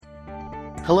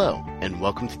Hello, and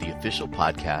welcome to the official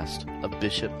podcast of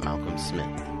Bishop Malcolm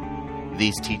Smith.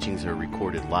 These teachings are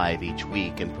recorded live each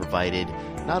week and provided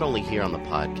not only here on the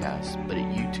podcast, but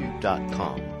at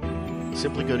youtube.com.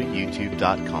 Simply go to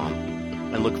youtube.com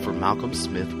and look for Malcolm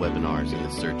Smith webinars in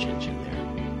the search engine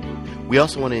there. We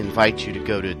also want to invite you to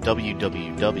go to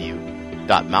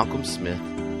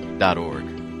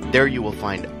www.malcolmsmith.org. There you will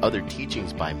find other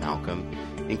teachings by Malcolm,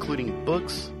 including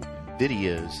books,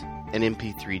 videos, and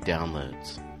MP3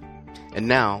 downloads. And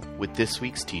now, with this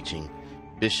week's teaching,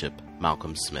 Bishop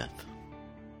Malcolm Smith.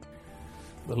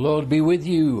 The Lord be with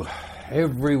you,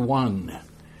 everyone.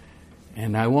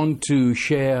 And I want to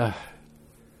share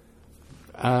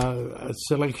a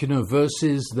selection of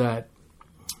verses that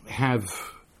have,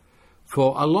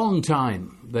 for a long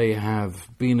time, they have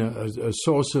been a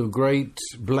source of great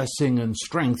blessing and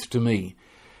strength to me.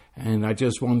 And I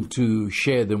just want to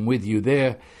share them with you.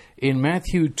 They're in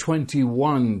Matthew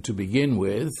 21 to begin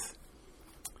with,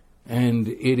 and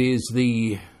it is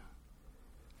the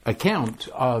account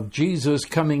of Jesus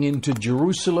coming into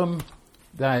Jerusalem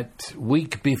that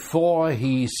week before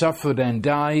he suffered and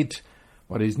died,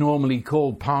 what is normally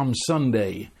called Palm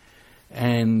Sunday.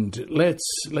 And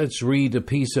let's read a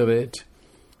piece of it.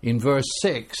 In verse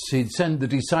 6, he'd send the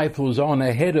disciples on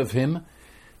ahead of him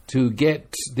to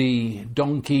get the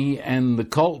donkey and the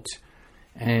colt.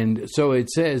 And so it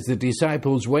says, the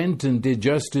disciples went and did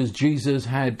just as Jesus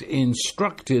had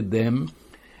instructed them,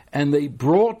 and they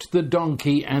brought the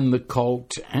donkey and the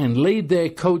colt and laid their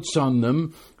coats on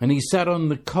them, and he sat on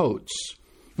the coats.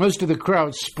 Most of the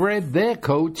crowd spread their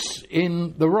coats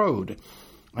in the road,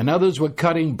 and others were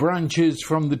cutting branches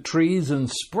from the trees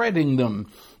and spreading them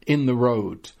in the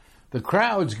road. The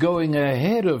crowds going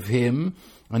ahead of him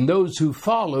and those who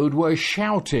followed were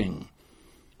shouting.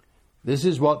 This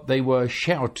is what they were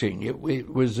shouting. It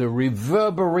was a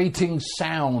reverberating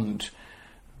sound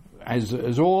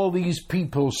as all these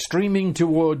people streaming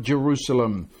toward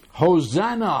Jerusalem.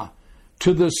 Hosanna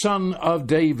to the Son of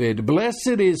David.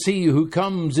 Blessed is he who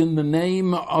comes in the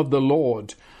name of the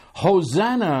Lord.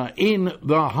 Hosanna in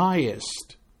the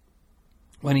highest.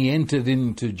 When he entered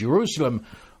into Jerusalem,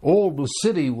 all the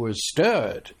city was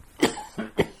stirred.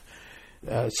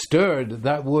 Stirred,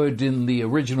 that word in the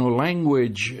original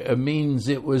language means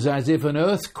it was as if an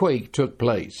earthquake took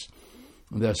place.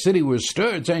 The city was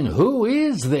stirred, saying, "Who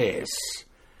is this?"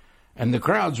 And the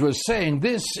crowds were saying,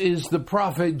 "This is the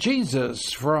prophet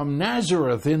Jesus from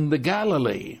Nazareth in the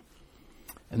Galilee."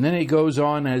 And then it goes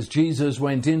on, as Jesus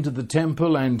went into the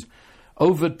temple and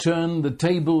overturned the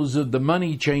tables of the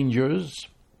money changers.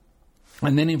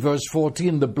 And then in verse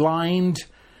 14, the blind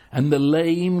and the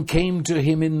lame came to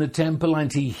him in the temple,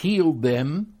 and he healed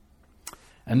them.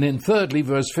 And then thirdly,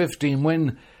 verse 15,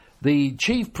 when the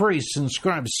chief priests and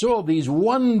scribes saw these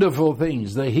wonderful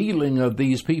things, the healing of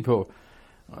these people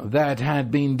that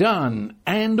had been done,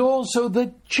 and also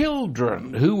the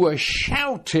children who were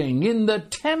shouting in the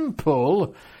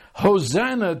temple,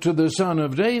 "Hosanna to the Son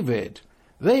of David,"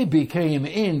 they became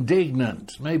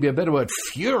indignant, maybe a better word,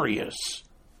 furious,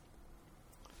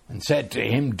 and said to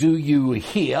him, "Do you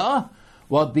hear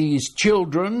what these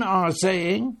children are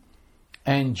saying?"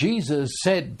 And Jesus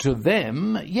said to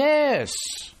them, "Yes.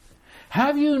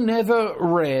 Have you never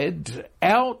read,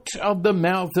 out of the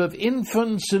mouth of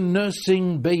infants and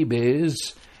nursing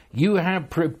babies, you have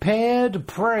prepared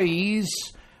praise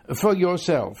for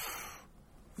yourself?"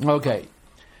 Okay,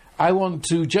 I want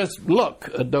to just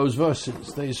look at those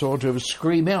verses. They sort of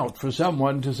scream out for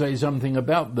someone to say something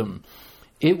about them.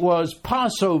 It was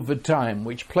Passover time,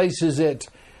 which places it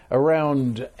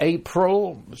around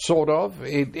April, sort of.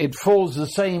 It falls the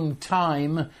same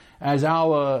time as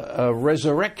our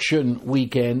resurrection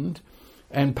weekend.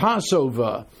 And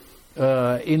Passover,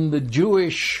 in the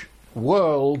Jewish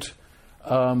world,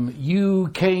 you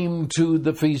came to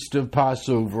the feast of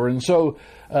Passover. And so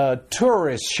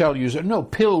tourists shall use it. No,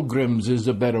 pilgrims is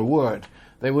a better word.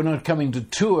 They were not coming to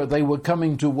tour, they were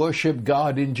coming to worship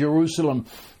God in Jerusalem.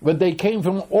 But they came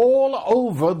from all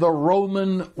over the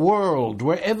Roman world,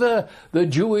 wherever the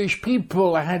Jewish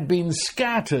people had been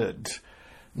scattered.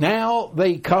 Now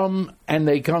they come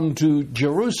to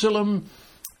Jerusalem,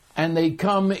 and they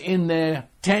come in their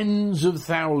tens of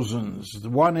thousands.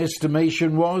 One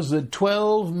estimation was that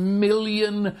 12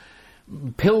 million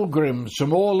pilgrims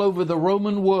from all over the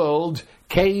Roman world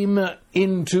came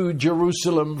into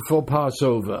Jerusalem for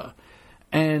Passover.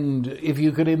 And if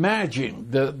you could imagine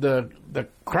the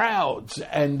crowds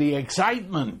and the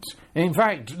excitement, in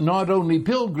fact, not only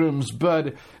pilgrims,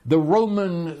 but the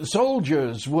Roman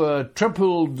soldiers were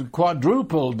tripled,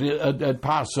 quadrupled at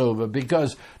Passover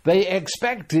because they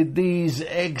expected these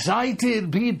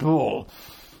excited people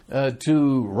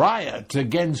to riot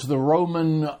against the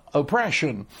Roman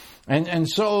oppression. And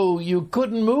so you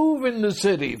couldn't move in the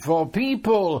city for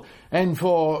people and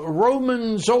for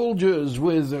Roman soldiers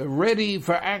with ready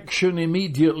for action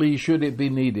immediately should it be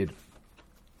needed.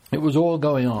 It was all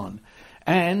going on.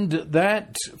 And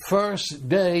that first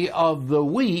day of the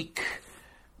week,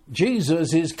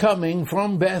 Jesus is coming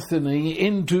from Bethany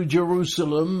into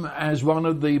Jerusalem as one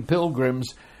of the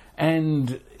pilgrims,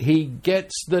 and he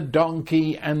gets the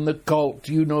donkey and the colt.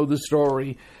 You know the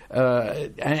story.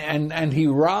 And he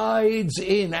rides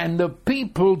in, and the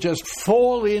people just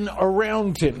fall in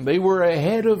around him. They were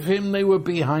ahead of him, they were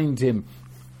behind him.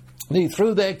 They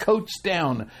threw their coats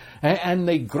down, and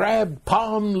they grabbed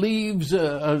palm leaves,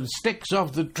 sticks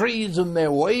off the trees, and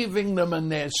they're waving them, and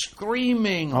they're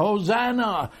screaming,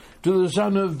 "Hosanna to the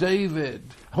Son of David!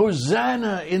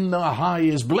 Hosanna in the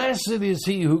highest! Blessed is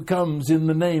he who comes in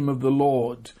the name of the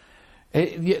Lord."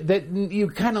 That you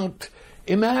cannot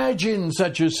imagine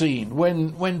such a scene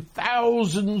when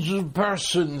thousands of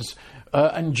persons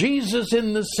and Jesus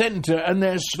in the center, and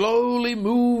they're slowly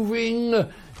moving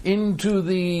into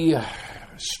the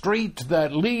street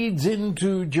that leads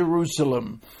into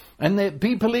Jerusalem. And the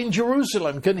people in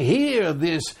Jerusalem can hear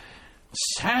this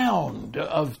sound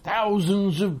of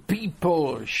thousands of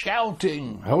people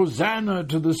shouting, "Hosanna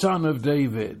to the Son of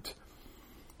David."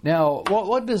 Now,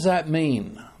 what does that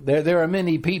mean? There are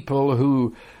many people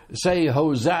who say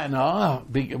Hosanna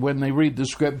when they read the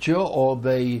scripture, or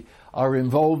they are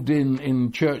involved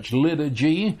in church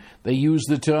liturgy. They use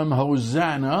the term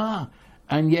Hosanna.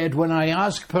 And yet, when I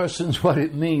ask persons what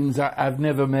it means, I've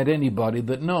never met anybody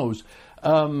that knows.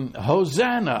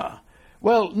 Hosanna.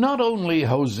 Well, not only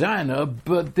Hosanna,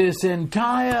 but this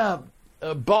entire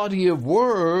body of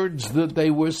words that they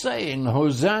were saying.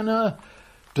 Hosanna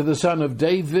to the Son of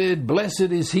David.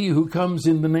 Blessed is he who comes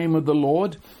in the name of the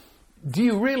Lord. Do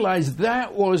you realize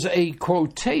that was a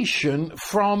quotation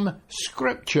from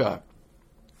Scripture?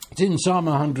 It's in Psalm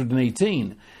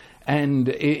 118. And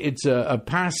it's a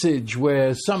passage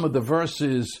where some of the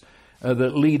verses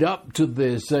that lead up to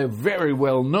this are very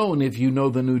well known if you know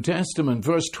the New Testament.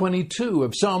 Verse 22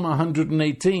 of Psalm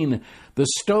 118, "The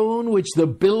stone which the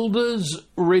builders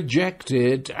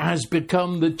rejected has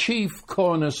become the chief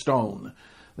cornerstone."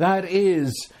 That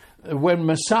is, when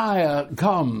Messiah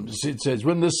comes, it says,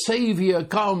 when the Savior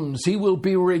comes, he will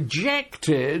be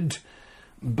rejected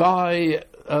by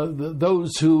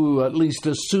those who at least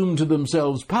assume to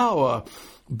themselves power,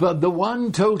 but the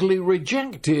one totally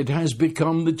rejected has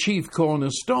become the chief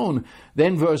cornerstone.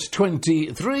 Then verse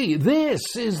 23, "This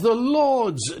is the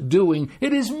Lord's doing.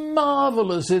 It is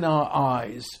marvelous in our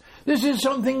eyes." This is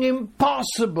something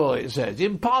impossible, it says.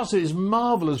 Impossible is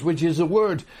marvelous, which is a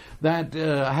word that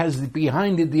has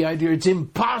behind it the idea it's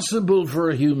impossible for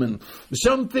a human.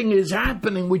 Something is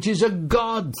happening which is a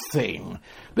God thing.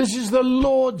 This is the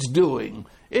Lord's doing.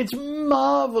 It's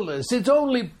marvelous. It's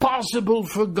only possible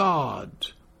for God.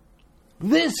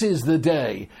 This is the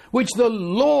day which the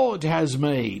Lord has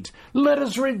made. Let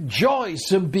us rejoice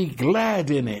and be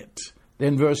glad in it.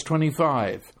 Then verse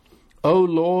 25. "O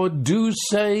Lord, do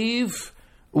save,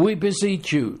 we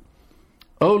beseech you.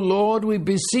 O Lord, we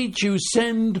beseech you,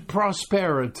 send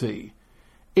prosperity."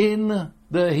 In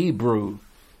the Hebrew,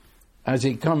 as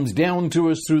it comes down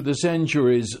to us through the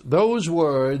centuries, those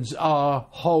words are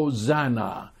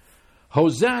Hosanna.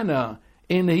 Hosanna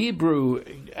in Hebrew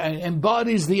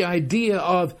embodies the idea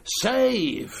of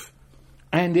save,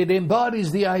 and it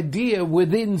embodies the idea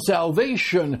within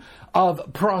salvation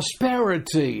of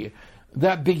prosperity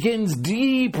that begins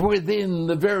deep within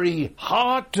the very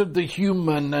heart of the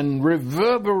human and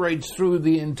reverberates through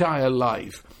the entire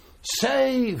life.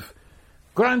 Save.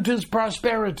 Grant us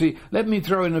prosperity. Let me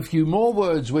throw in a few more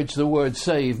words which the word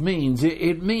save means.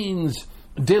 It means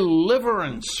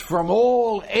deliverance from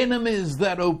all enemies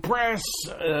that oppress,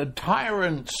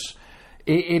 tyrants.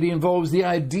 It involves the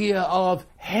idea of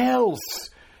health.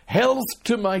 Health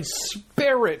to my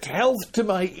spirit. Health to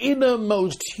my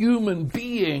innermost human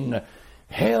being.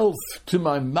 Health to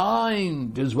my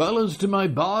mind as well as to my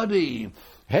body.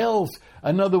 Health,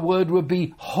 another word would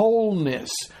be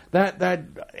wholeness. That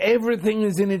everything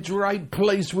is in its right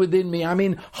place within me. I'm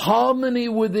in harmony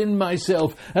within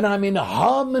myself, and I'm in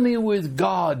harmony with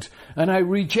God, and I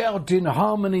reach out in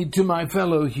harmony to my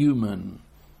fellow human.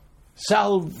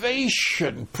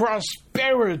 Salvation,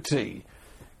 prosperity,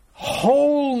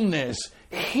 wholeness,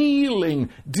 healing,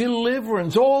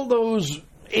 deliverance, all those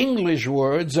English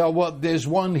words are what this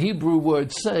one Hebrew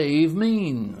word save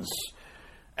means.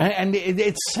 And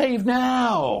it's save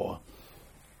now.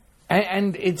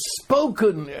 And it's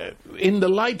spoken in the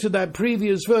light of that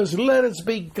previous verse. Let us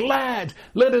be glad.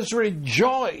 Let us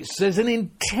rejoice. There's an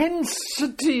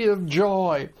intensity of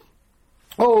joy.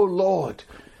 Oh, Lord.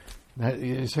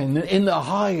 In the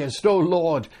highest, oh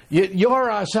Lord, you're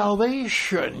our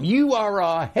salvation. You are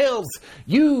our health.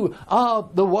 You are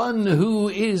the one who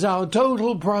is our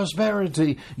total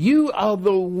prosperity. You are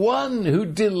the one who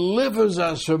delivers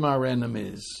us from our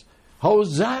enemies.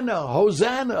 Hosanna,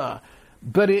 Hosanna.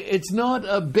 But it's not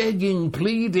a begging,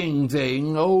 pleading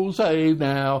thing. Oh, save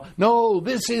now. No,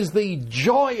 this is the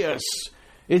joyous.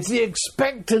 It's the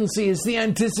expectancy, it's the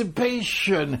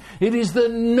anticipation, it is the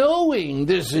knowing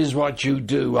this is what you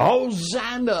do.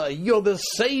 Hosanna, you're the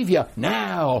Savior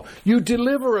now, you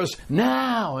deliver us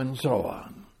now, and so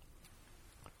on.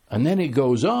 And then it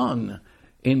goes on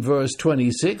in verse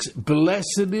 26,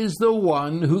 blessed is the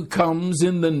one who comes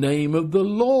in the name of the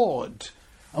Lord.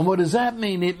 And what does that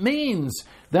mean? It means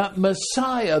that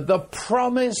Messiah, the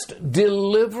promised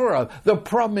deliverer, the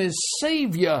promised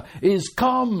Savior is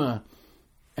come.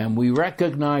 And we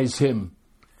recognize him,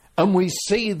 and we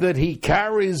see that he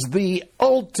carries the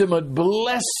ultimate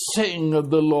blessing of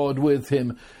the Lord with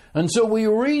him. And so we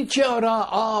reach out our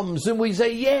arms and we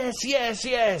say, yes, yes,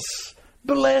 yes,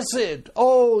 blessed.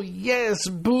 Oh, yes,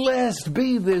 blessed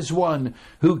be this one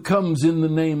who comes in the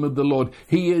name of the Lord.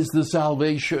 He is the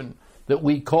salvation that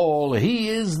we call. He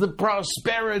is the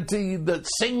prosperity that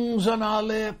sings on our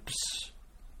lips.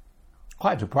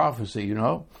 Quite a prophecy, you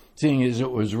know. Seeing as it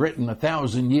was written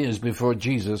 1,000 years before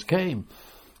Jesus came.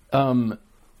 And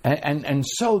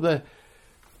so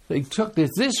they took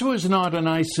this. This was not an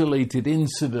isolated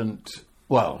incident.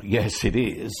 Well, yes, it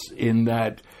is, in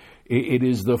that it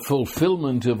is the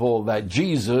fulfillment of all that.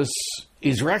 Jesus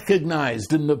is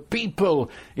recognized, and the people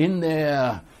in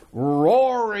their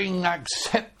roaring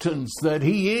acceptance that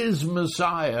he is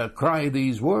Messiah cry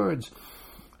these words.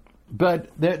 But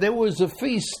there was a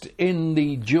feast in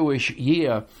the Jewish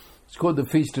year. It's called the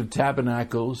Feast of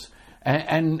Tabernacles.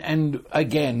 And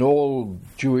again, all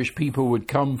Jewish people would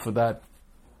come for that.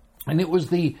 And it was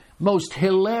the most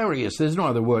hilarious. There's no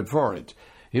other word for it.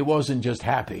 It wasn't just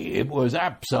happy. It was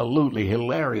absolutely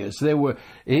hilarious. There were,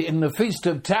 in the Feast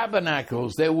of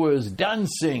Tabernacles, there was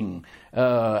dancing,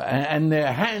 and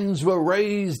their hands were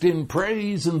raised in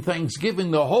praise and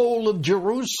thanksgiving. The whole of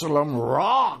Jerusalem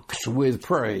rocked with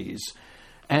praise.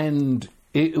 And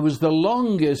it was the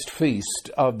longest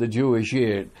feast of the Jewish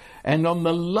year. And on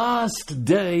the last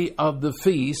day of the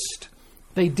feast,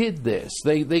 they did this.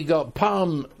 They got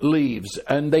palm leaves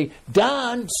and they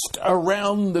danced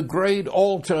around the great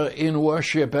altar in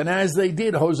worship. And as they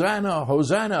did, Hosanna,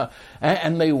 Hosanna,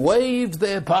 and they waved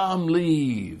their palm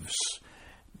leaves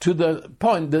to the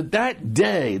point that that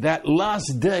day, that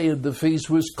last day of the feast,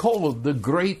 was called the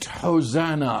Great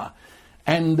Hosanna.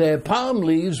 And their palm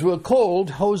leaves were called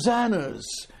hosannas,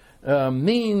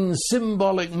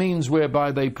 symbolic means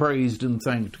whereby they praised and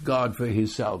thanked God for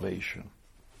his salvation.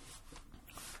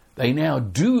 They now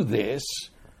do this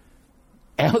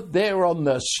out there on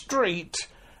the street,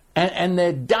 and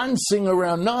they're dancing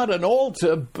around not an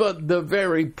altar, but the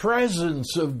very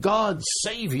presence of God's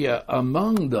Savior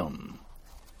among them.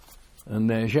 And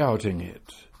they're shouting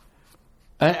it.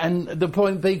 And the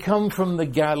point, they come from the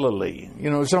Galilee. You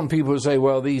know, some people say,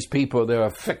 well, these people, they are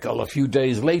fickle. A few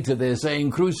days later, they're saying,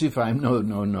 crucify him.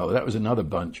 No, that was another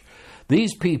bunch.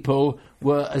 These people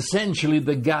were essentially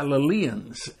the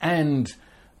Galileans, and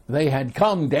they had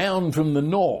come down from the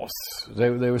north. They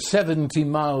were 70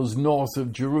 miles north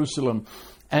of Jerusalem,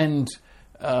 and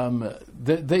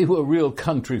they were real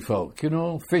country folk, you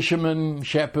know, fishermen,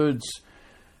 shepherds.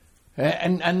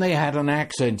 And they had an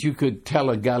accent. You could tell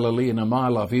a Galilean a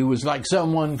mile off. He was like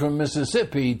someone from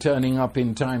Mississippi turning up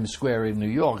in Times Square in New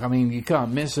York. I mean, you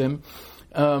can't miss him.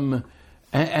 And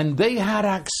they had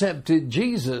accepted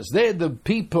Jesus. They're the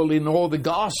people in all the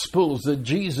Gospels that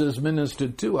Jesus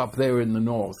ministered to up there in the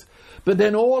north. But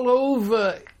then all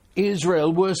over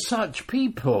Israel were such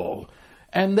people.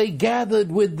 And they gathered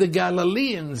with the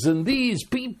Galileans. And these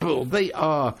people,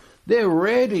 they're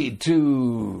ready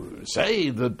to say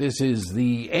that this is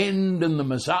the end and the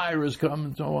Messiah has come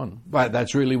and so on. But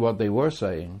that's really what they were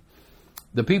saying.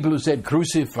 The people who said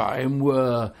crucify him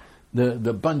were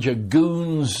the bunch of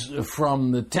goons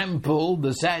from the temple,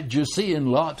 the Sadducean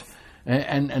lot,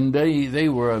 and they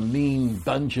were a mean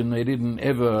bunch, and they didn't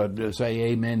ever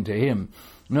say amen to him.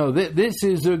 No, this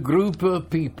is a group of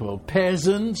people,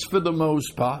 peasants for the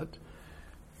most part,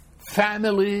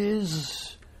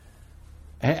 families,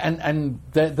 And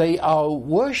they are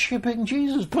worshipping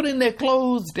Jesus, putting their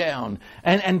clothes down,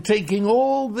 and taking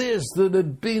all this that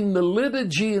had been the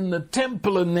liturgy in the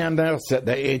temple, and now said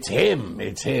that it's him.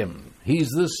 He's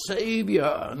the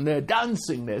Savior. And they're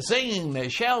dancing, they're singing, they're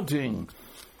shouting.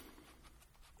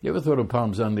 You ever thought of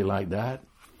Palm Sunday like that?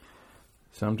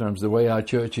 Sometimes the way our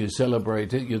churches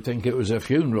celebrate it, you'd think it was a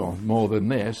funeral more than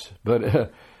this.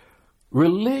 But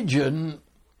religion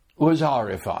was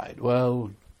horrified. Well,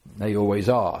 they always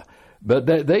are. But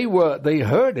they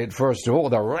heard it, first of all,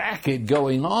 the racket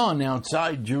going on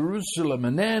outside Jerusalem.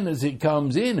 And then as it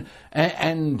comes in,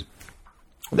 and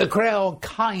the crowd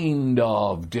kind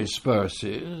of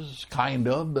disperses,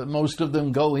 but most of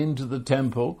them go into the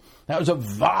temple. That was a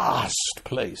vast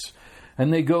place.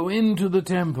 And they go into the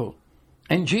temple.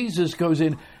 And Jesus goes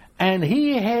in, and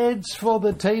he heads for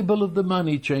the table of the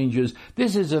money changers.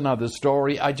 This is another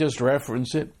story. I just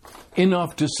reference it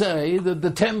enough to say that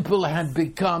the temple had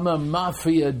become a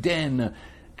mafia den.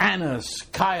 Annas,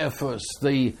 Caiaphas,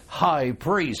 the high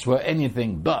priest, were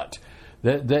anything but.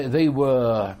 They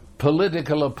were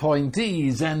political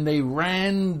appointees, and they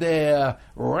ran their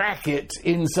racket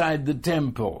inside the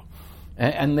temple.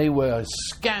 And they were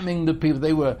scamming the people.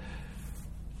 They were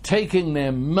taking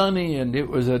their money, and it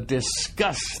was a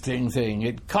disgusting thing.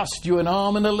 It cost you an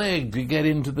arm and a leg to get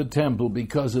into the temple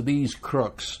because of these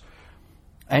crooks.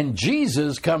 And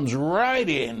Jesus comes right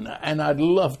in, and I'd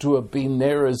love to have been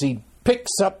there as he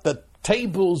picks up the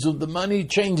tables of the money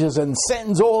changers and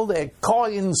sends all their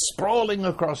coins sprawling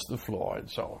across the floor, and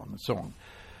so on and so on.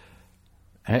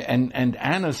 And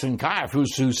Annas and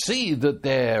Caiaphas, who see that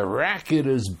their racket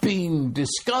has been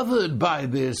discovered by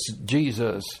this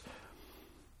Jesus.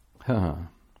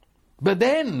 But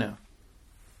then,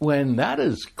 when that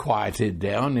is quieted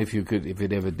down, if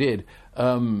it ever did,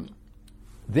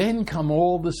 then come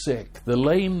all the sick, the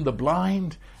lame, the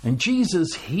blind, and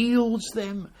Jesus heals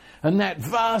them, and that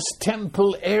vast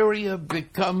temple area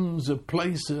becomes a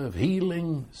place of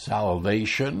healing,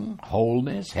 salvation,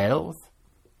 wholeness, health.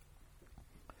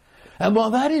 And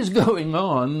while that is going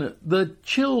on, the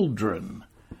children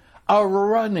are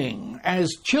running,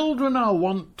 as children are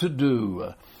wont to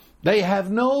do. They have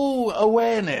no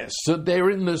awareness that they're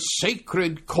in the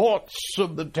sacred courts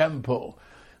of the temple.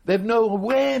 They've no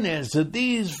awareness that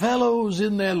these fellows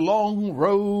in their long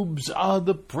robes are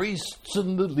the priests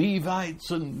and the Levites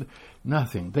and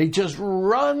nothing. They just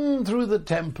run through the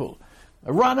temple,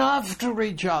 run after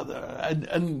each other,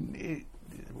 and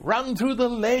run through the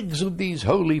legs of these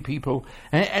holy people,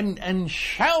 and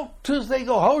shout as they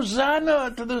go,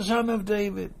 Hosanna to the Son of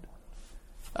David.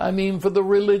 I mean, for the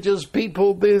religious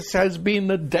people, this has been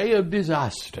the day of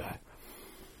disaster.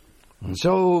 And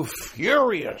so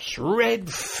furious,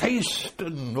 red-faced,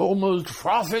 and almost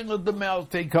frothing at the mouth,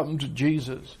 they come to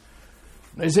Jesus.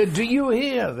 They said, do you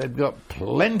hear? They've got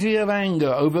plenty of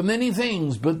anger over many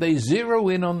things, but they zero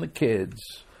in on the kids.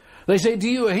 They say, do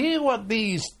you hear what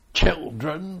these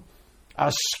children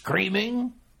are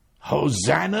screaming?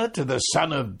 Hosanna to the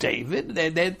Son of David.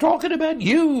 They're talking about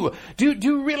you. Do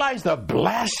you realize the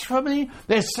blasphemy?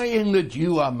 They're saying that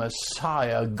you are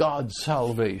Messiah, God's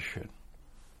salvation.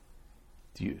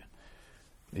 It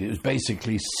was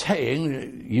basically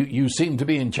saying, you seem to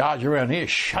be in charge around here.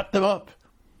 Shut them up.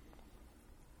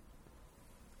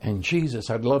 And Jesus,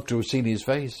 I'd love to have seen his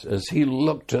face as he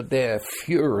looked at their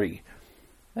fury.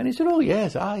 And he said, oh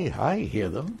yes, I hear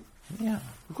them. Yeah,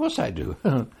 of course I do.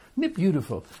 Isn't it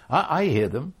beautiful? I hear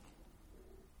them.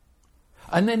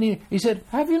 And then he said,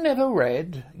 have you never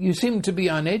read? You seem to be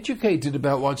uneducated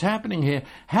about what's happening here.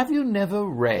 Have you never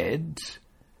read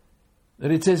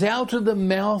that it says, out of the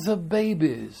mouth of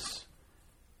babies,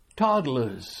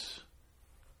 toddlers,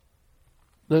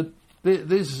 that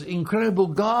this incredible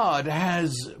God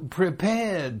has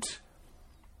prepared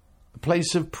a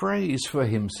place of praise for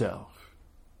himself.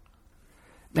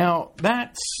 Now,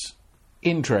 that's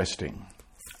interesting.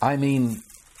 I mean,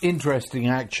 interesting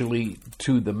actually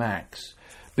to the max.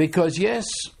 Because yes,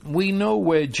 we know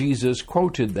where Jesus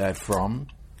quoted that from,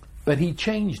 but he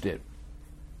changed it.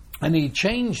 And he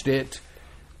changed it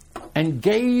and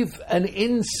gave an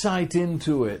insight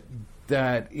into it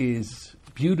that is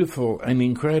beautiful and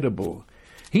incredible.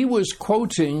 He was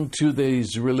quoting to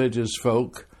these religious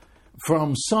folk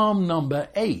from Psalm number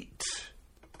 8.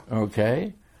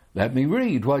 Okay? Let me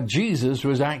read what Jesus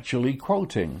was actually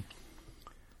quoting.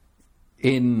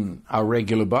 In our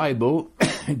regular Bible,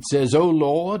 it says, O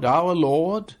Lord, our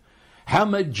Lord, how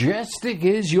majestic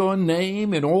is your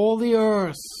name in all the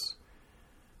earth,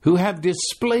 who have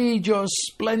displayed your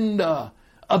splendor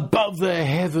above the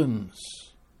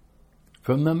heavens.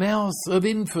 From the mouth of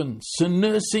infants and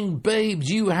nursing babes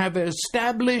you have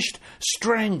established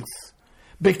strength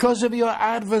because of your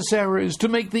adversaries, to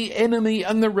make the enemy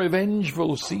and the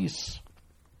revengeful cease.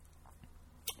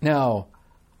 Now,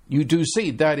 you do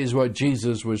see that is what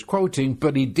Jesus was quoting,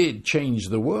 but he did change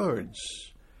the words.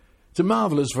 It's a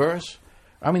marvelous verse.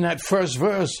 I mean, that first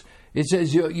verse, it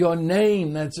says your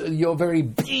name, that's your very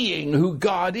being, who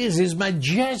God is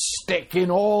majestic in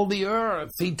all the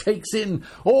earth. He takes in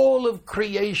all of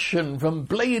creation, from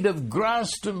blade of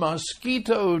grass to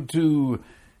mosquito to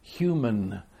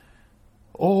human,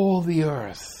 all the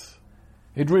earth.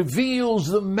 It reveals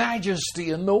the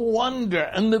majesty and the wonder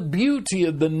and the beauty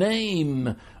of the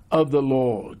name of the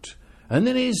Lord. And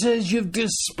then he says, you've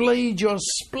displayed your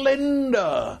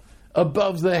splendor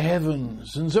above the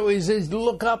heavens. And so he says,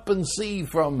 look up and see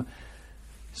from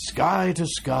sky to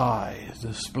sky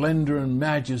the splendor and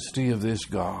majesty of this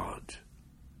God.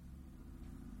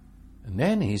 And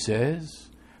then he says,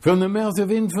 from the mouth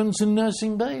of infants and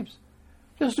nursing babes.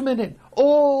 Just a minute.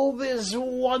 All this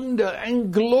wonder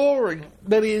and glory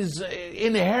that is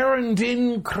inherent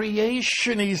in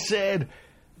creation, he said,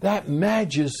 that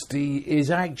majesty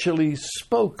is actually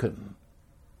spoken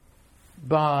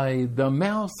by the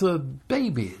mouth of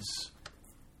babies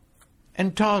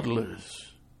and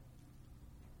toddlers.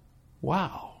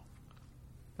 Wow.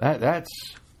 That's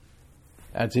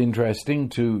interesting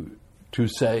to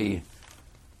say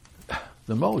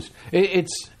the most.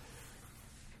 It's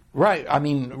right, I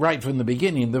mean, right from the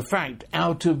beginning, the fact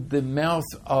out of the mouth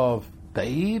of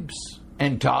babes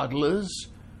and toddlers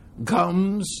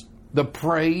comes the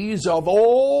praise of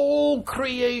all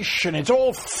creation. It's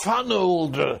all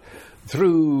funneled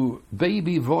through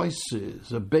baby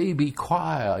voices, a baby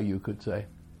choir, you could say.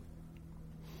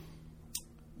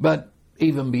 But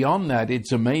even beyond that,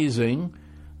 it's amazing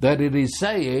that it is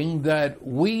saying that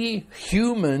we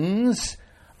humans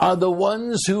are the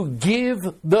ones who give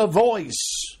the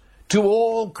voice to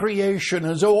all creation.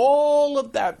 And so all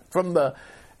of that, from the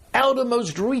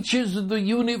outermost reaches of the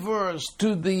universe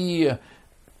to the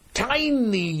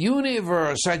tiny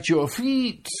universe at your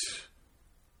feet,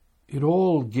 it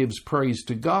all gives praise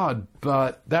to God,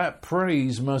 but that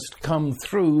praise must come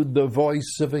through the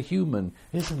voice of a human.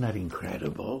 Isn't that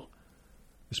incredible?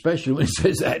 Especially when it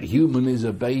says that human is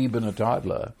a babe and a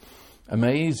toddler.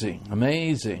 Amazing,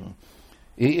 amazing.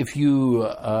 If you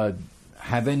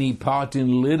have any part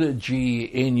in liturgy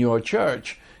in your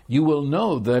church, you will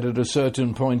know that at a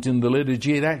certain point in the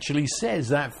liturgy, it actually says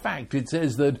that fact. It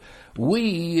says that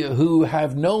we who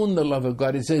have known the love of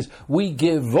God, it says, we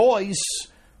give voice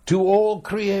to all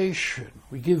creation.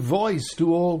 We give voice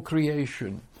to all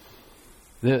creation.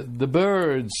 The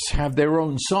birds have their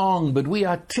own song, but we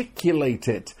articulate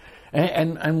it.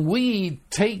 And we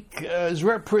take as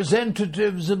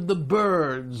representatives of the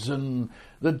birds and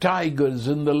the tigers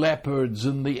and the leopards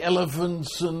and the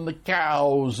elephants and the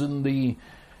cows and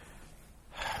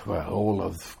all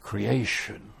of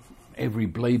creation. Every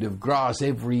blade of grass,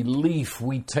 every leaf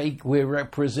we take, we're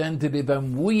representative,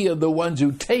 and we are the ones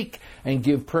who take and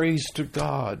give praise to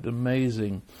God.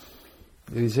 Amazing.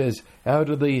 He says, out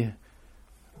of the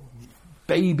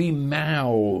baby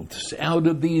mouths, out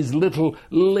of these little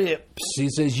lips, he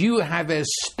says, you have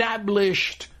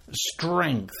established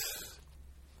strength.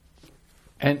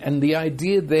 And the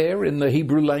idea there in the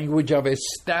Hebrew language of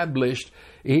established,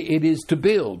 it is to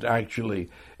build, actually.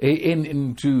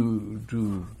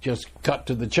 To just cut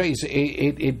to the chase,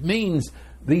 it means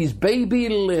these baby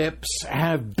lips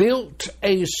have built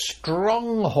a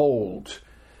stronghold.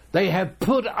 They have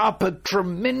put up a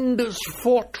tremendous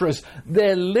fortress.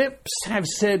 Their lips have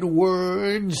said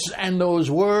words, and those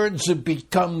words have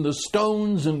become the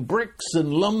stones and bricks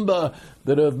and lumber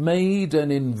that have made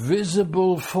an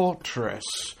invisible fortress.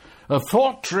 A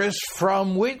fortress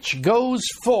from which goes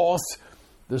forth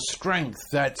the strength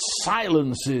that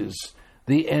silences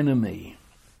the enemy.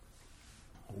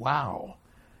 Wow.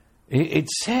 It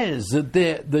says that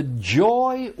the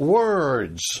joy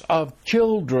words of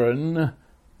children,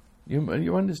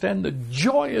 you understand, the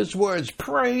joyous words,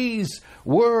 praise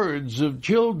words of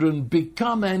children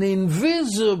become an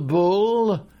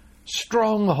invisible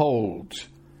stronghold.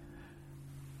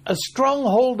 A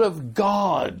stronghold of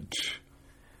God,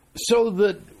 so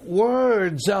that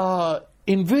words are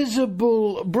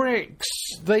invisible bricks.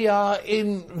 They are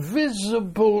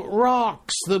invisible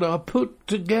rocks that are put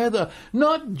together,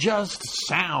 not just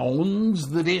sounds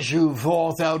that issue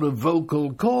forth out of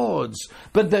vocal cords,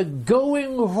 but the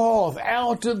going forth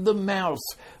out of the mouth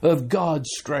of God's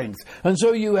strength. And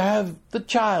so you have the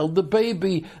child, the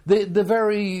baby, the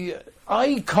very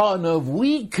icon of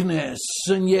weakness,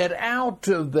 and yet out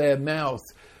of their mouth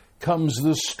comes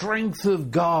the strength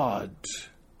of God.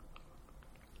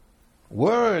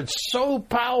 Words so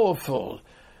powerful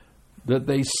that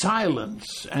they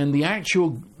silence, and the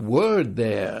actual word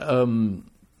there,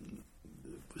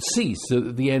 cease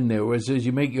at the end there, where it says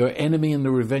you make your enemy and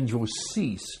the revenge will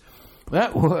cease.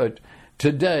 That word,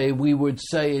 today we would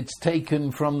say it's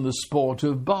taken from the sport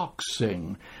of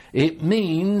boxing. It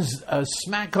means a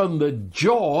smack on the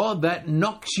jaw that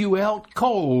knocks you out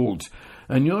cold,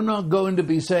 and you're not going to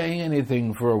be saying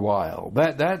anything for a while.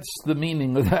 That's the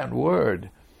meaning of that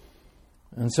word.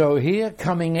 And so here,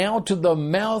 coming out of the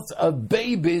mouth of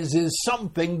babies is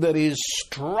something that is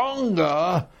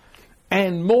stronger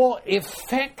and more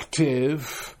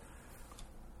effective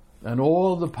than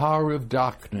all the power of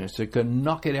darkness. It can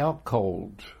knock it out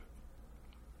cold.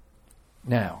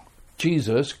 Now,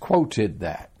 Jesus quoted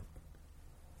that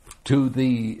to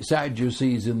the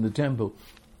Sadducees in the temple.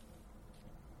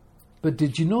 But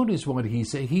did you notice what he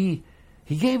said? He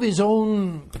gave his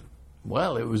own,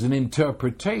 well, it was an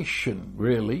interpretation,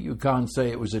 really. You can't say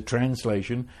it was a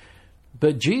translation.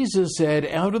 But Jesus said,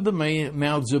 out of the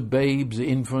mouths of babes,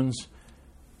 infants,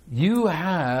 you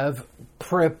have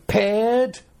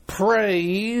prepared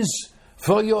praise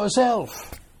for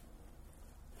yourself.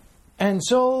 And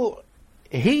so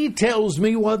he tells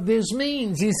me what this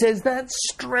means. He says that's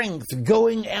strength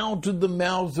going out of the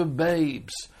mouths of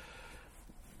babes.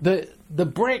 The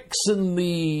bricks and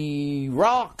the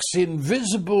rocks,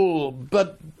 invisible,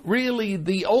 but really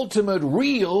the ultimate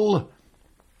real,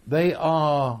 they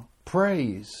are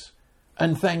praise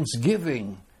and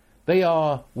thanksgiving. They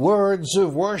are words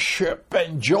of worship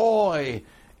and joy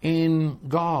in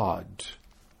God.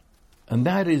 And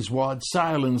that is what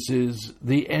silences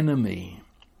the enemy.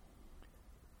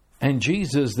 And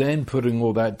Jesus then, putting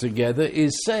all that together,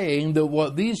 is saying that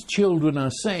what these children are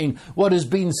saying, what has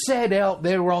been said out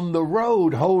there on the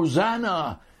road,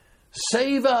 Hosanna,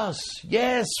 save us,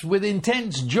 yes, with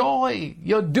intense joy.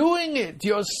 You're doing it.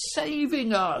 You're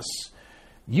saving us.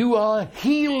 You are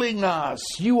healing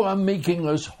us. You are making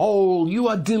us whole. You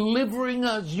are delivering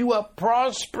us. You are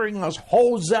prospering us.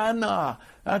 Hosanna.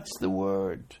 That's the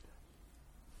word.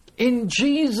 In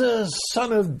Jesus,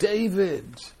 Son of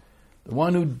David, the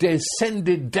one who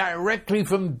descended directly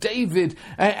from David,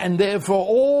 and therefore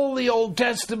all the Old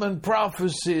Testament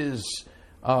prophecies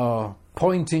are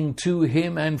pointing to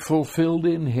him and fulfilled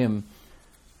in him.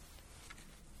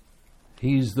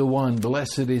 He's the one.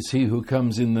 Blessed is he who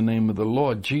comes in the name of the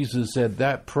Lord. Jesus said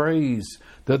that praise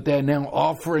that they're now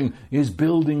offering is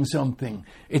building something.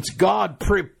 It's God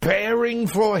preparing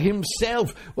for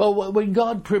himself. Well, when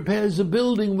God prepares a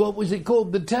building, what was it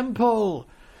called? The temple.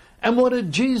 And what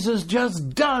had Jesus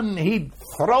just done? He'd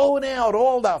thrown out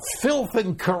all the filth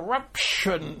and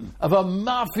corruption of a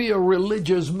mafia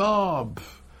religious mob.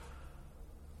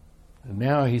 And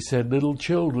now he said, little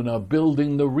children are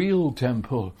building the real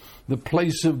temple, the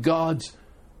place of God's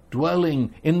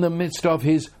dwelling in the midst of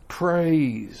his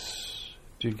praise.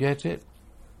 Do you get it?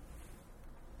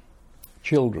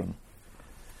 Children.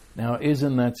 Now,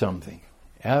 isn't that something?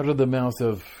 Out of the mouth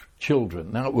of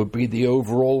children. Now, it would be the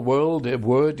overall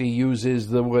word. He uses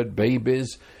the word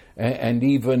babies, and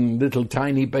even little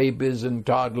tiny babies and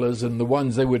toddlers, and the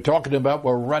ones they were talking about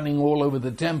were running all over the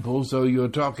temple, so you're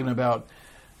talking about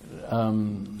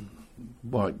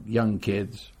young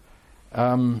kids.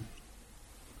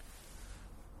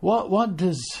 What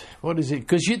is it?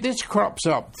 Because this crops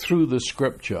up through the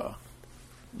scripture.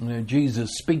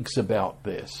 Jesus speaks about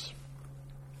this.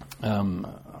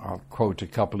 I'll quote a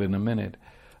couple in a minute.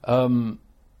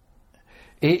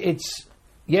 It's,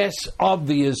 yes,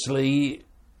 obviously,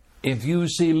 if you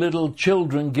see little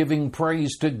children giving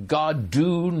praise to God,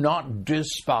 do not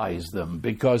despise them,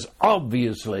 because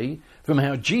obviously, from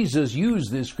how Jesus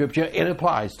used this scripture, it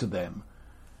applies to them.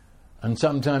 And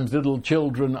sometimes little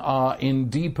children are in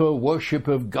deeper worship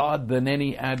of God than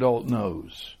any adult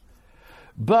knows.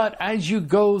 But as you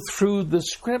go through the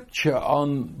scripture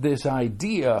on this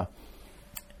idea,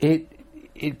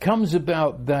 it comes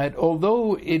about that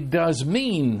although it does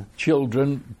mean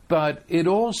children, but it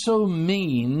also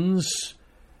means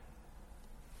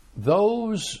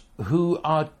those who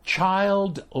are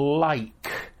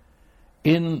childlike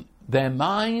in their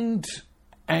mind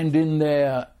and in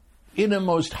their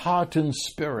innermost heart and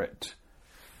spirit.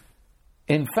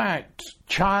 In fact,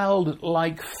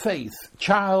 childlike faith,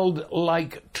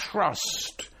 childlike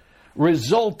trust,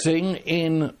 resulting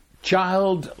in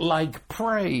childlike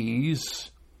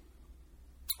praise.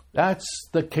 That's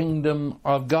the kingdom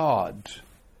of God.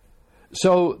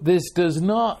 So this does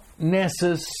not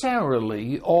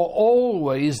necessarily or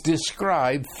always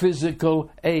describe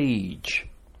physical age.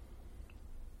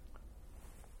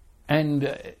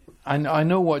 And I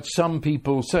know what some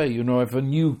people say, if a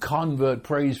new convert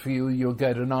prays for you, you'll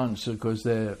get an answer because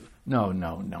they're... No,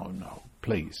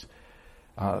 please.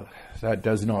 That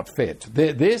does not fit.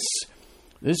 This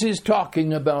is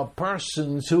talking about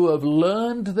persons who have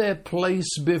learned their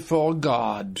place before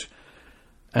God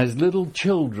as little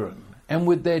children, and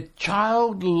with their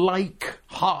childlike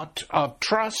heart of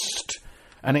trust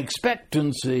and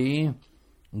expectancy,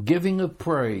 giving of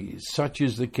praise. Such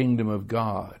is the kingdom of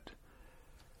God.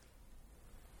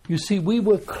 You see, we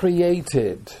were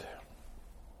created.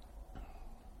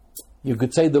 You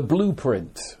could say the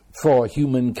blueprint for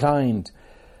humankind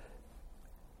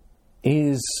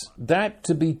is that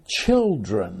to be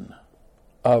children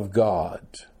of God.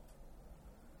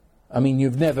 I mean,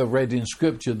 you've never read in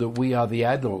Scripture that we are the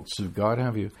adults of God,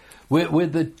 have you? We're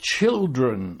the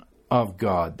children of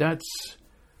God. That's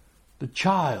the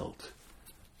child.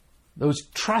 Those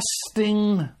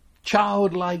trusting,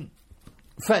 childlike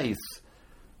faith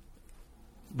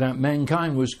that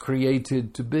mankind was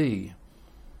created to be.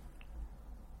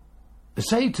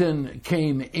 Satan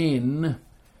came in,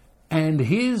 and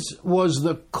his was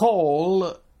the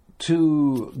call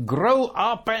to grow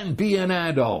up and be an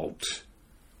adult.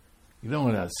 You don't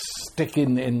want to stick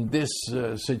in this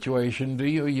situation, do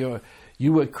you?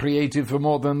 You were created for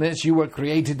more than this. You were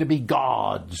created to be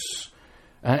gods.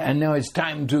 And now it's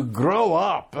time to grow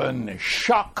up and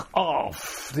shock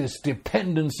off this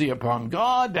dependency upon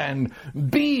God and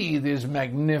be this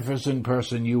magnificent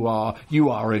person you are.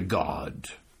 You are a god.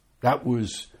 That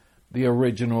was the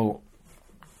original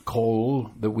call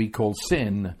that we call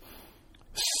sin.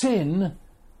 Sin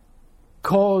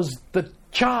caused the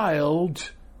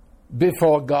child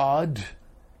before God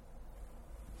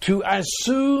to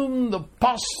assume the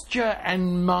posture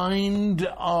and mind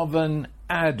of an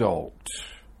adult.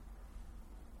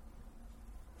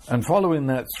 And following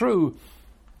that through,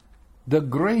 the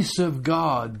grace of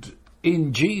God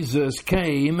in Jesus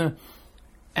came,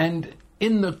 and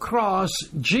in the cross,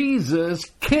 Jesus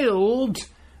killed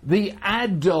the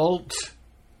adult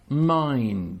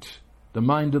mind, the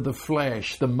mind of the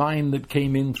flesh, the mind that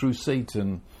came in through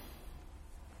Satan.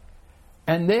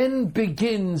 And then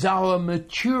begins our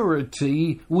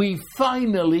maturity. We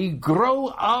finally grow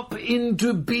up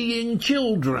into being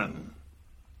children.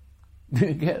 Do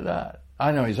you get that?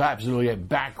 I know it's absolutely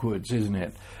backwards, isn't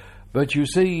it? But you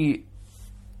see,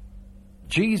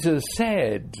 Jesus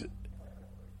said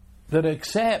that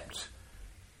except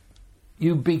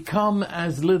you become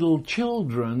as little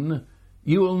children,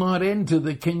 you will not enter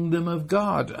the kingdom of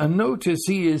God. And notice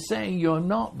he is saying you're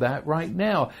not that right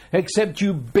now, except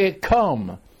you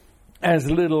become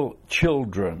as little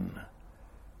children.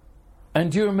 And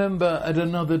do you remember at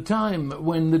another time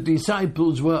when the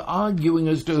disciples were arguing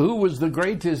as to who was the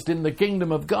greatest in the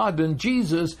kingdom of God, and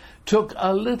Jesus took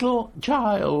a little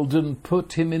child and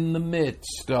put him in the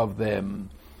midst of them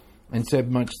and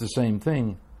said much the same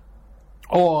thing.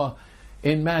 Or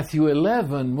in Matthew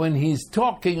 11, when he's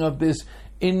talking of this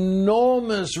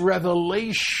enormous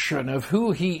revelation of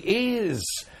who he is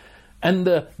and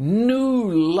the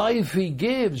new life he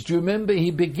gives. Do you remember he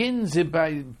begins it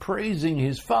by praising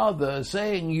his Father,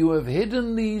 saying, "You have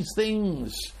hidden these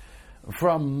things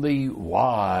from the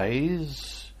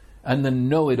wise and the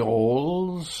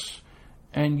know-it-alls,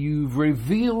 and you've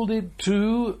revealed it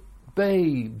to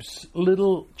babes,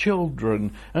 little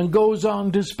children," and goes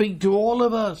on to speak to all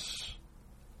of us.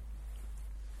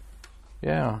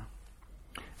 Yeah.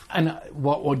 And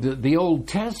what the Old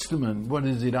Testament, what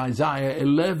is it, Isaiah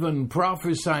 11,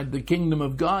 prophesied the kingdom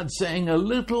of God, saying, "A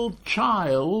little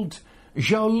child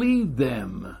shall lead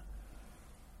them."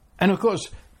 And of course,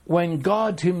 when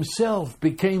God himself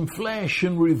became flesh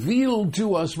and revealed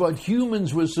to us what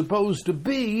humans were supposed to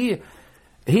be,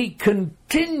 he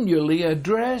continually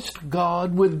addressed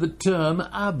God with the term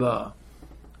Abba,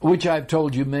 which I've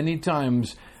told you many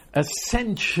times,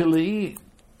 essentially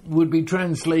would be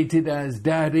translated as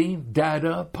daddy,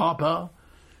 dada, papa.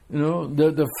 You know,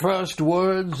 the first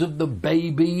words of the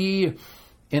baby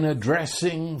in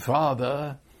addressing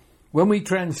father. When we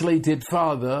translated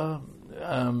father,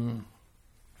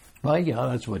 well, yeah,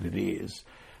 that's what it is.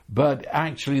 But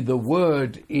actually the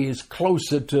word is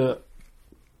closer to,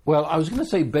 well, I was going to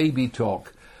say baby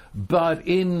talk, but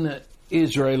in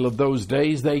Israel of those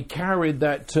days, they carried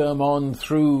that term on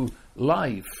through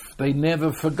life. They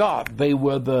never forgot they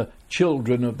were the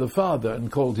children of the Father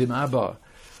and called him Abba.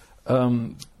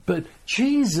 But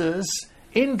Jesus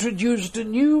introduced a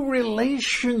new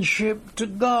relationship to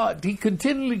God. He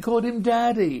continually called him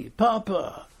Daddy,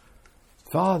 Papa,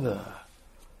 Father.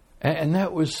 And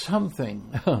that was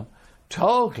something,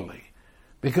 totally.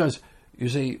 Because You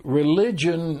see,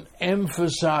 religion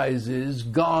emphasizes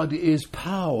God is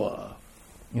power.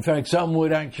 In fact, some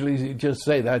would actually just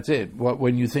say that's it.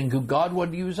 When you think of God,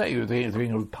 what do you say? You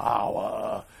think of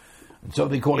power. And so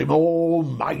they call him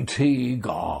Almighty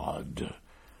God.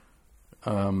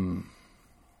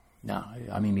 No,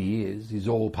 I mean, he is. He's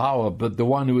all power. But the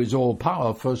one who is all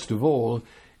power, first of all,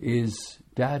 is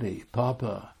Daddy,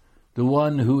 Papa. The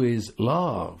one who is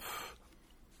love.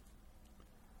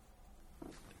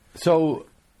 So,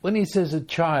 when he says a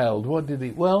child, what did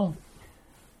he... Well,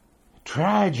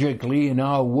 tragically, in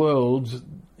our world,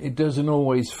 it doesn't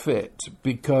always fit,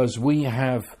 because we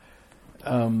have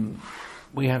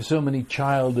so many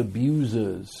child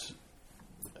abusers,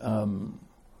 and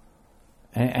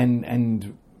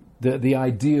the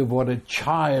idea of what a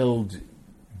child,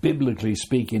 biblically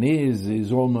speaking,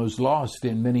 is almost lost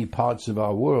in many parts of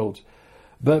our world.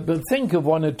 But think of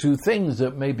one or two things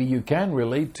that maybe you can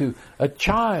relate to. A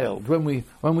child, when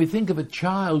we think of a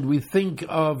child, we think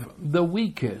of the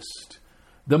weakest,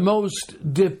 the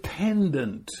most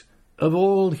dependent of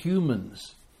all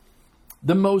humans,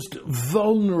 the most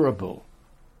vulnerable,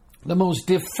 the most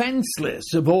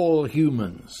defenseless of all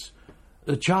humans,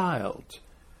 a child.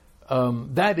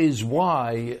 That is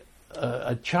why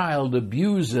a child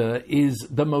abuser is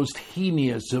the most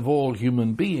heinous of all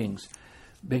human beings,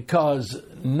 because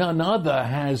none other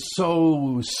has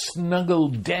so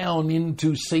snuggled down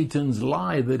into Satan's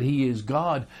lie that he is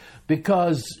God.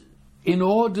 Because in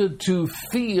order to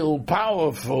feel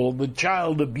powerful, the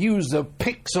child abuser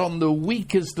picks on the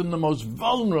weakest and the most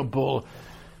vulnerable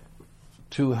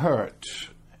to hurt,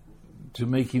 to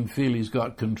make him feel he's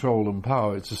got control and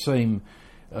power. It's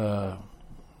the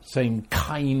same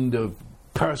kind of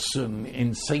person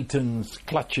in Satan's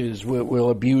clutches will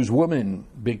abuse women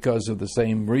because of the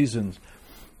same reasons.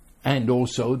 And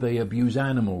also they abuse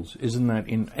animals. Isn't that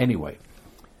anyway?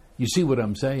 You see what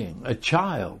I'm saying? A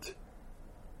child.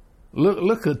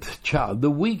 Look at the child, the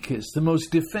weakest, the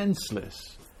most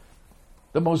defenseless,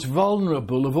 the most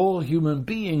vulnerable of all human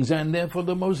beings, and therefore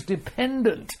the most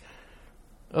dependent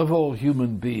of all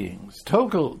human beings.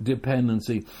 Total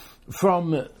dependency.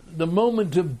 From the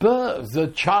moment of birth, the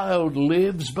child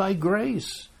lives by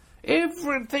grace.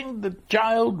 Everything the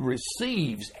child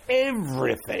receives,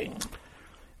 everything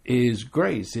is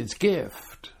grace. It's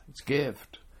gift. It's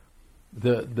gift.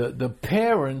 The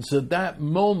parents at that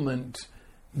moment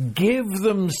give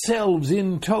themselves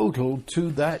in total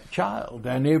to that child,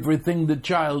 and everything the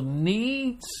child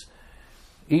needs,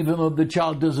 even though the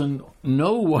child doesn't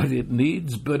know what it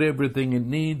needs, but everything it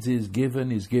needs is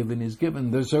given, is given, is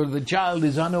given. So the child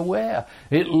is unaware.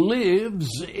 It lives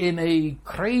in a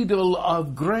cradle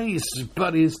of grace,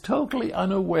 but is totally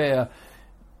unaware,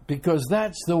 because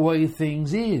that's the way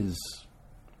things is.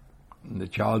 And the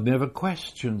child never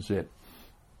questions it.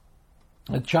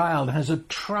 A child has a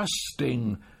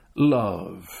trusting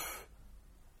love.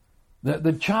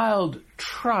 The child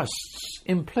trusts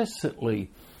implicitly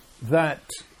that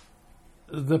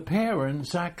the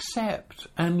parents accept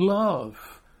and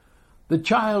love. The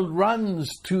child runs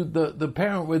to the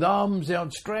parent with arms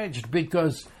outstretched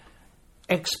because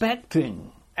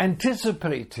expecting,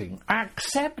 anticipating,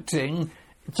 accepting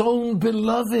its own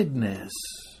belovedness.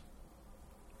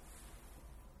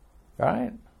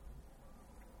 Right?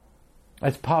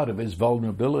 That's part of his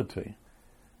vulnerability,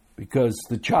 because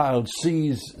the child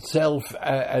sees self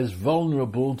as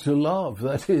vulnerable to love.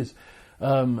 That is,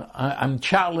 I'm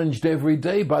challenged every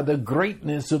day by the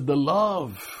greatness of the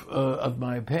love of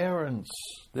my parents,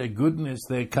 their goodness,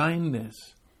 their kindness.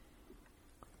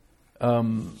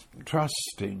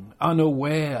 Trusting,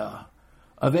 unaware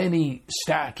of any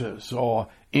status or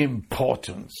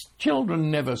importance.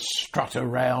 Children never strut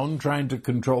around trying to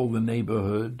control the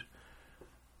neighborhood.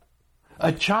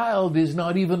 A child is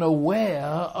not even aware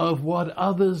of what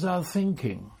others are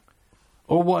thinking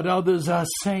or what others are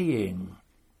saying.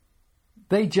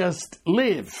 They just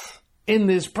live in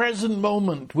this present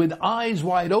moment with eyes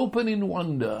wide open in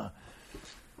wonder.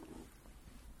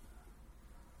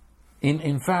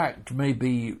 In fact,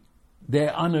 maybe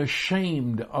they're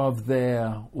unashamed of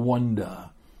their wonder.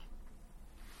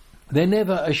 They're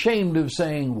never ashamed of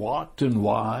saying what and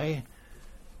why.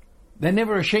 They're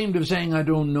never ashamed of saying, I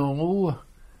don't know.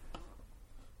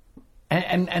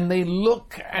 And they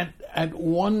look at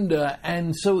wonder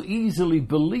and so easily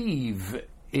believe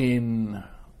in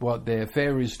what their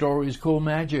fairy stories call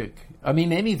magic. I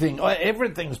mean,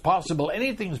 everything's possible,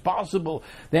 anything's possible.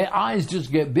 Their eyes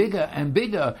just get bigger and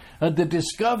bigger at the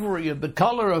discovery of the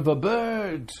color of a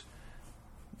bird.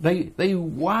 They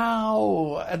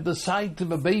wow at the sight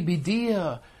of a baby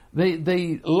deer.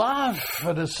 They laugh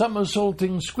at a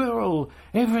somersaulting squirrel.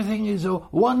 Everything is a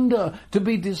wonder to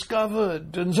be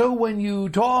discovered. And so when you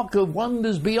talk of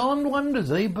wonders beyond wonders,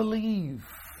 they believe.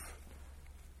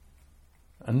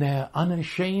 And they're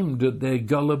unashamed of their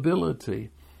gullibility.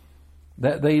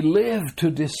 That they live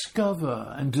to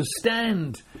discover and to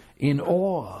stand in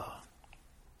awe.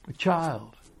 A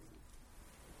child.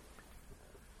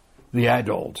 The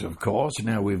adult, of course,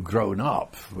 now we've grown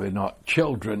up. We're not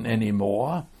children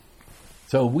anymore.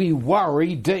 So we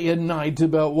worry day and night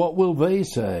about what will they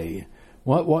say.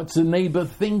 What's the neighbor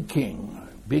thinking?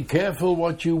 Be careful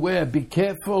what you wear. Be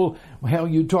careful how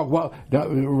you talk.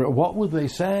 What will they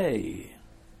say?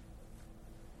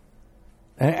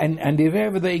 And if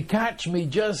ever they catch me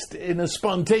just in a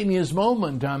spontaneous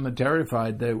moment, I'm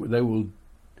terrified they will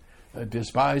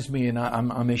despise me, and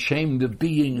I'm ashamed of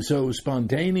being so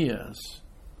spontaneous.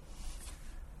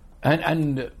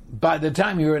 And by the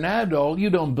time you're an adult, you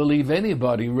don't believe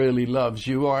anybody really loves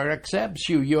you or accepts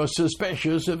you. You're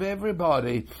suspicious of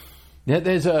everybody.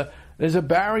 There's a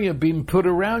barrier being put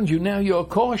around you. Now you're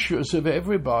cautious of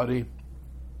everybody.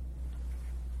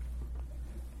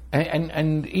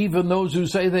 And even those who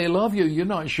say they love you, you're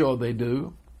not sure they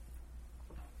do.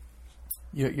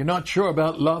 You're not sure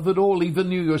about love at all, even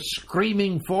though you're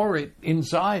screaming for it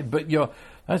inside, but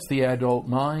that's the adult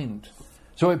mind.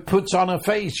 So it puts on a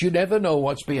face. You never know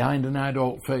what's behind an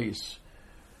adult face.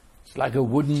 It's like a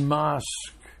wooden mask.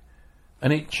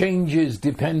 And it changes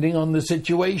depending on the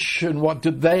situation. What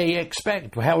do they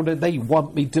expect? How do they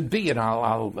want me to be? And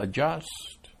I'll adjust.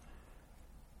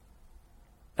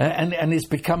 And it's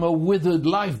become a withered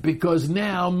life because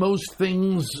now most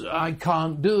things I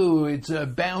can't do. It's a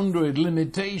boundary,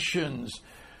 limitations.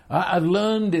 I've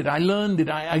learned it.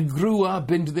 I grew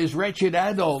up into this wretched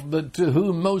adult that to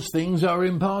whom most things are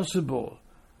impossible.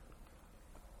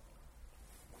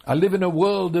 I live in a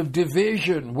world of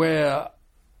division where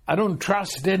I don't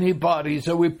trust anybody,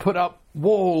 so we put up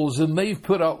walls and they've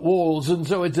put up walls, and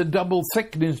so it's a double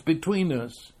thickness between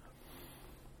us.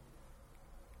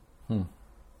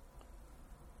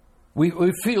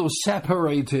 We feel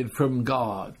separated from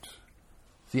God.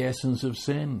 It's the essence of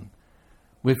sin.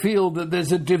 We feel that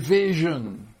there's a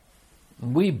division.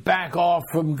 We back off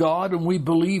from God and we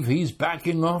believe He's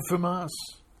backing off from us.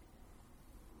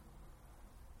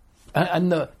 And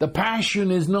the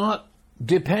passion is not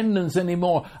dependence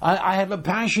anymore. I have a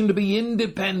passion to be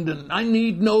independent. I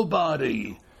need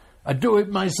nobody. I do it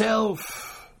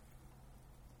myself.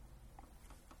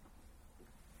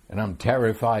 And I'm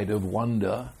terrified of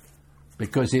wonder.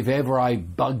 Because if ever I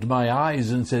bugged my eyes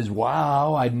and says,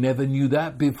 wow, I never knew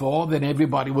that before, then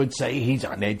everybody would say he's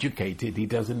uneducated, he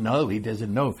doesn't know.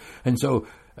 And so,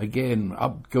 again,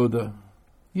 up go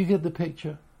you get the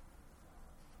picture?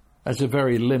 That's a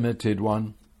very limited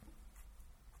one.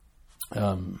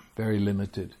 Very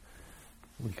limited.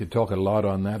 We could talk a lot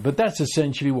on that, but that's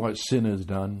essentially what sin has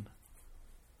done.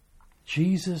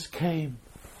 Jesus came.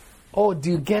 Oh, do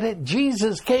you get it?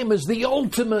 Jesus came as the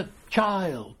ultimate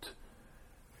child.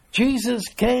 Jesus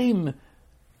came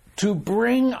to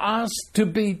bring us to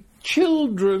be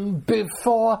children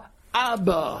before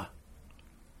Abba.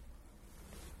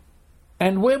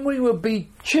 And when we would be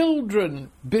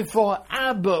children before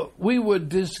Abba, we would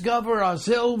discover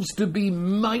ourselves to be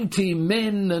mighty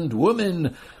men and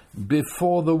women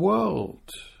before the world.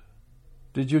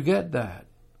 Did you get that?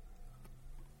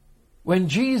 When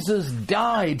Jesus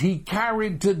died, He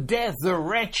carried to death the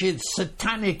wretched,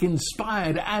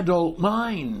 satanic-inspired adult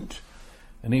mind.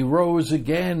 And He rose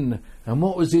again. And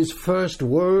what was His first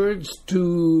words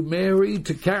to Mary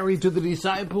to carry to the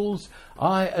disciples?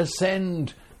 I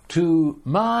ascend to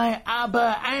my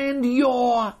Abba and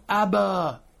your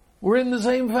Abba. We're in the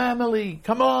same family.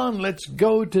 Come on, let's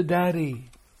go to Daddy.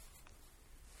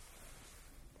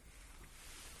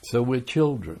 So we're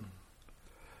children.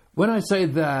 When I say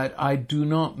that, I do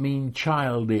not mean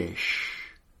childish.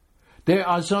 There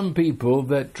are some people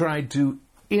that try to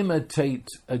imitate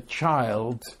a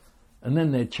child, and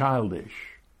then they're childish.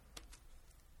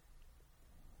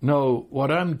 No,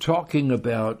 what I'm talking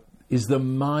about is the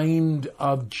mind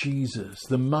of Jesus,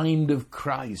 the mind of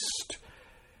Christ.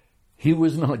 He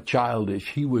was not childish,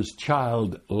 He was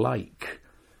childlike.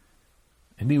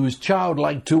 And He was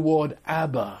childlike toward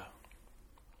Abba.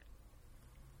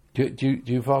 Do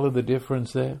you follow the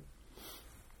difference there?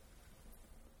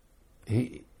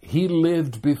 He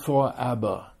lived before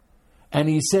Abba. And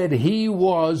He said He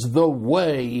was the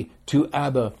way to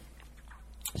Abba.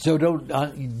 So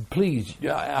don't, please,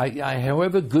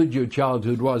 however good your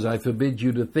childhood was, I forbid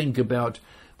you to think about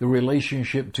the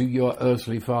relationship to your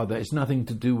earthly father. It's nothing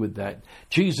to do with that.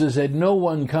 Jesus said, no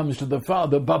one comes to the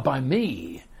Father but by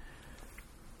me.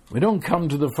 We don't come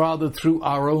to the Father through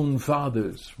our own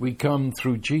fathers. We come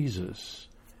through Jesus.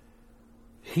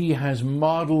 He has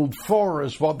modeled for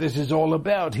us what this is all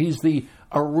about. He's the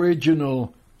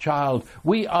original child.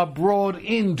 We are brought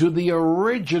into the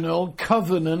original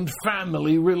covenant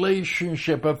family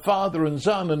relationship of Father and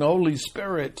Son and Holy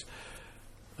Spirit.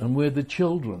 And we're the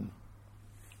children.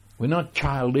 We're not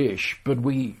childish, but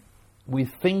we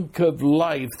think of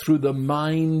life through the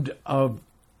mind of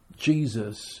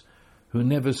Jesus, who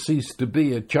never ceased to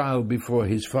be a child before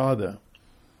his Father.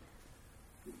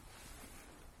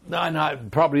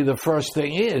 And probably the first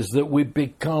thing is that we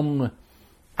become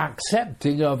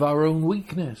accepting of our own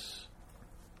weakness.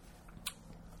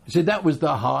 You see, that was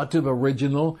the heart of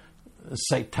original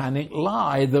satanic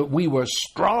lie, that we were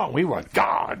strong, we were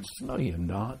gods. No, you're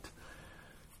not.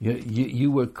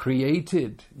 You were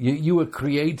created. You were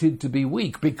created to be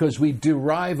weak, because we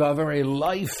derive our very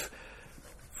life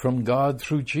from God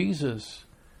through Jesus.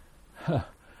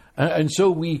 And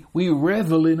so we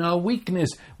revel in our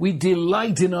weakness. We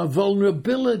delight in our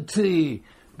vulnerability,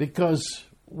 because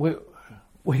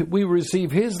we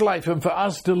receive his life, and for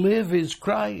us to live is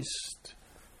Christ.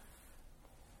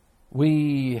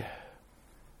 We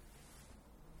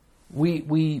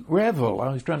revel.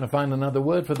 I was trying to find another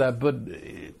word for that, but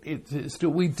it's still,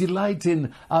 we delight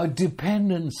in our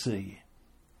dependency.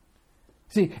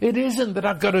 See, it isn't that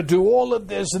I've got to do all of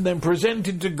this and then present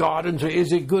it to God and say,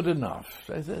 is it good enough?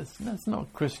 That's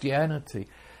not Christianity.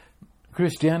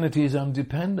 Christianity is I'm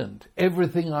dependent.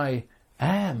 Everything I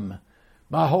am,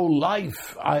 my whole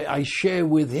life, I share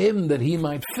with him that he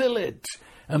might fill it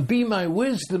and be my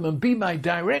wisdom and be my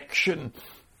direction,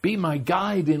 be my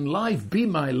guide in life, be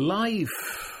my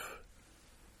life.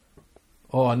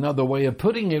 Or another way of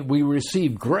putting it, we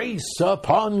receive grace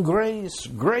upon grace,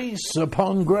 grace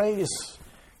upon grace.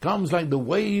 Comes like the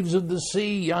waves of the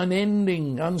sea,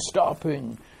 unending,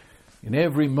 unstopping, in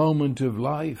every moment of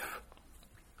life.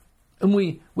 And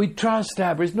we trust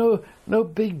Abba. It's no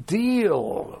big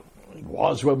deal. It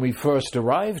was when we first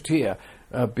arrived here,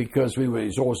 because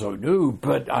it's also new,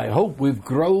 but I hope we've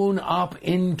grown up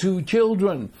into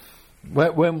children.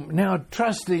 When now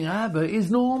trusting Abba is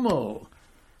normal.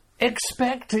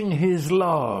 Expecting his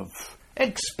love,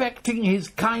 expecting his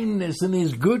kindness and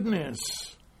his goodness.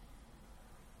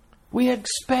 We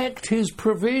expect his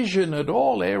provision at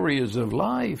all areas of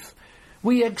life.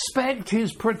 We expect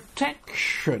his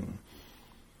protection.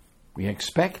 We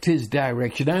expect his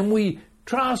direction, and we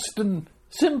trust and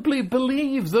simply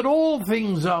believe that all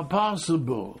things are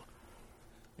possible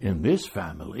in this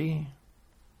family.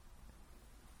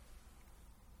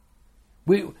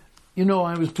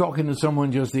 I was talking to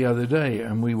someone just the other day,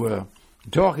 and we were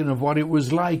talking of what it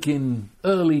was like in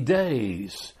early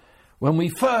days when we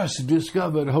first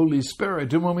discovered Holy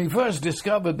Spirit, and when we first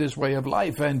discovered this way of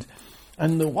life, and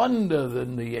the wonder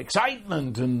and the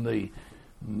excitement and the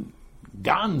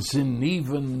dance in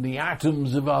even the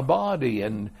atoms of our body,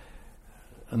 and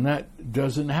that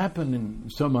doesn't happen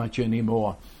so much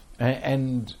anymore.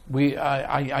 And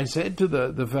I said to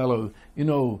the fellow,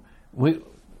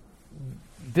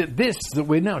 this that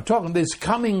we're now talking, this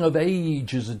coming of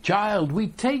age as a child, we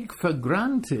take for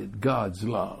granted God's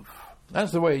love.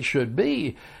 That's the way it should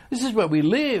be. This is where we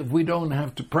live. We don't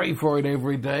have to pray for it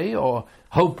every day, or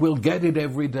hope we'll get it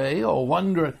every day, or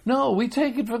wonder. No, we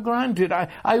take it for granted.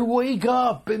 I wake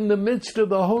up in the midst of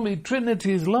the Holy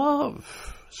Trinity's love.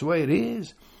 That's the way it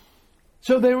is.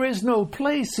 So there is no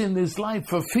place in this life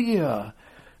for fear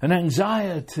and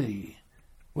anxiety.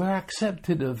 We're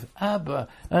accepted of Abba,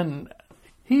 and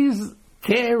he's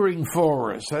caring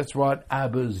for us. That's what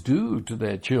Abbas do to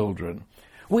their children.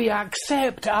 We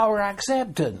accept our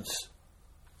acceptance.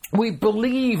 We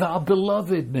believe our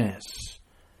belovedness.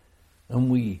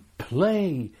 And we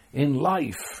play in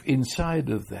life inside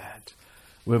of that.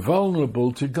 We're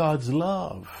vulnerable to God's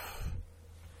love.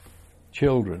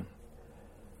 Children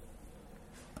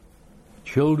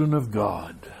of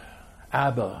God,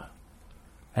 Abba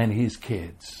and his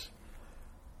kids.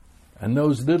 And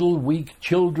those little weak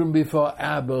children before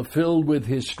Abba, filled with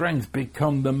his strength,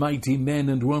 become the mighty men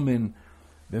and women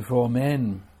before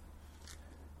men.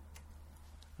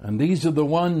 And these are the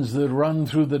ones that run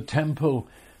through the temple,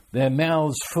 their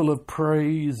mouths full of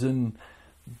praise. And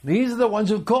these are the ones,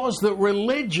 of course, that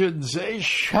religion says,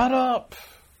 shut up.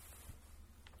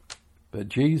 But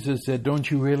Jesus said, don't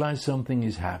you realize something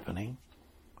is happening?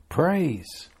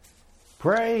 Praise.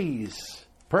 Praise.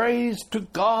 Praise to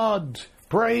God.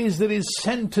 Praise that is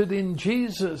centered in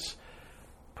Jesus.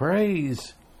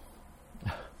 Praise.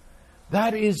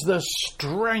 That is the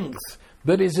strength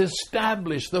that is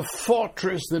established, the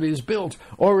fortress that is built.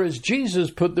 Or as Jesus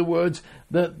put the words,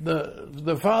 that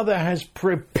the Father has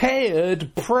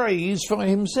prepared praise for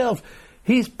himself.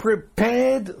 He's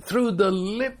prepared through the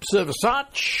lips of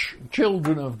such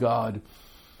children of God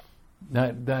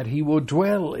that he will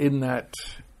dwell in that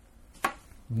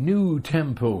new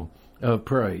temple of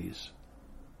praise.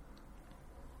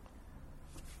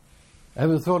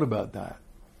 Ever thought about that?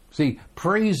 See,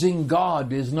 praising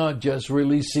God is not just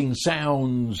releasing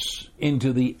sounds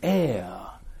into the air.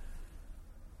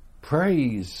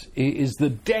 Praise is the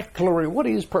declaration. What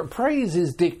is praise?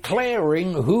 Is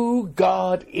declaring who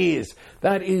God is.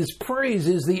 That is, praise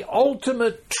is the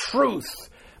ultimate truth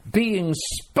being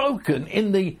spoken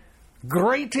in the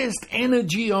greatest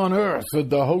energy on earth of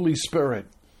the Holy Spirit,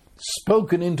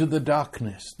 spoken into the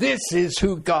darkness. This is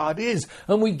who God is,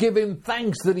 and we give him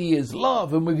thanks that he is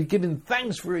love, and we give him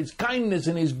thanks for his kindness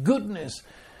and his goodness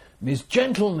and his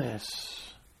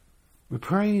gentleness. We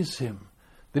praise him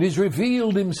that he's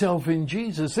revealed himself in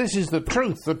Jesus. This is the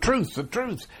truth, the truth, the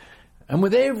truth. And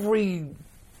with every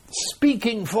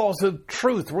speaking forth of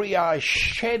truth, we are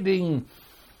shedding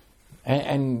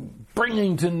and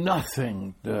bringing to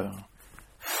nothing the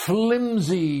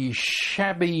flimsy,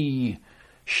 shabby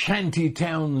shanty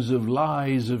towns of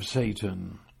lies of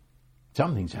Satan.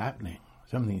 Something's happening.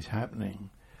 Something's happening.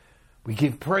 We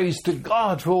give praise to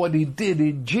God for what he did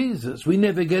in Jesus. We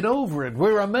never get over it.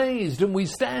 We're amazed, and we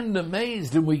stand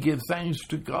amazed, and we give thanks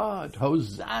to God.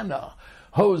 Hosanna!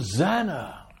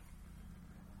 Hosanna!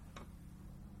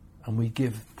 And we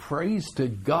give praise to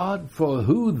God for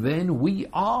who then we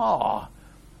are.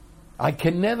 I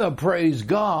can never praise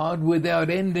God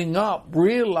without ending up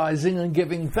realizing and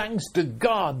giving thanks to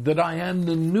God that I am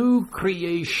the new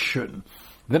creation,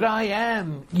 that I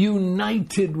am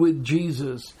united with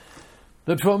Jesus,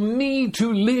 that for me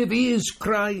to live is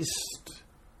Christ.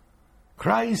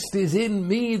 Christ is in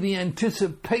me, the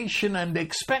anticipation and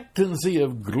expectancy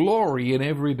of glory in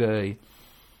every day.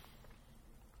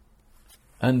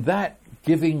 And that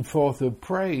giving forth of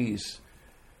praise,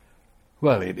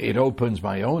 well, it opens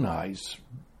my own eyes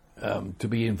to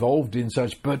be involved in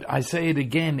such. But I say it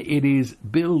again, it is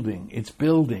building. It's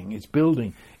building. It's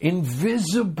building.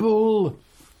 Invisible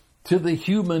to the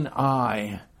human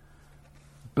eye,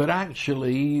 but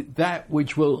actually that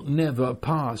which will never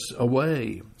pass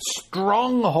away.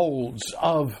 Strongholds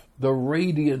of the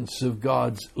radiance of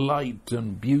God's light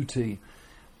and beauty.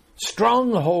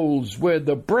 Strongholds where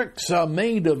the bricks are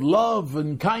made of love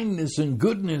and kindness and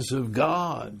goodness of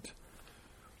God.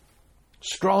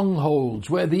 Strongholds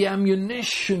where the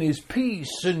ammunition is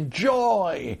peace and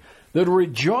joy that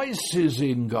rejoices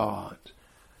in God.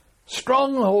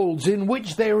 Strongholds in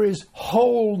which there is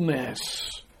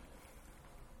wholeness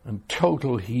and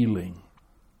total healing.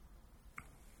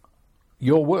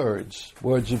 Your words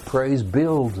of praise,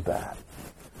 build that.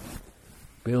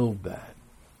 Build that.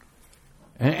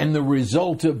 And the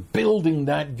result of building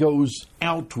that goes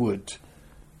outward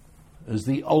as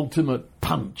the ultimate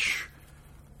punch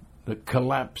that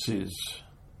collapses.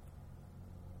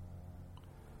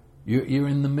 You're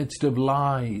in the midst of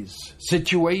lies.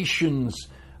 Situations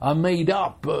are made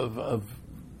up of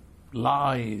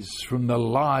lies from the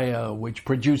liar, which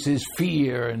produces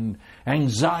fear and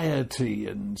anxiety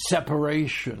and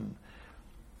separation.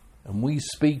 And we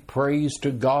speak praise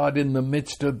to God in the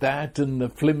midst of that, and the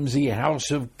flimsy house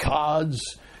of cards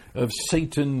of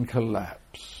Satan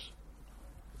collapse.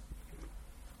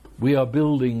 We are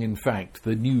building, in fact,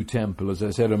 the new temple, as I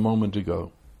said a moment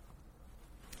ago.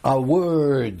 Our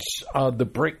words are the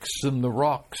bricks and the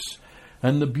rocks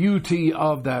and the beauty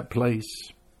of that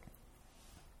place.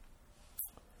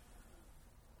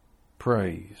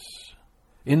 Praise.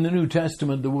 In the New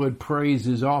Testament, the word praise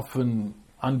is often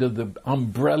under the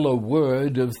umbrella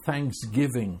word of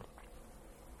thanksgiving.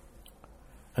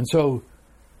 And so,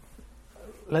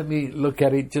 let me look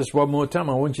at it just one more time.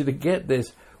 I want you to get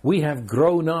this. We have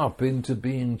grown up into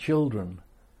being children,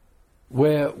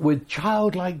 where with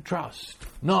childlike trust,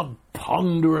 not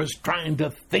ponderous trying to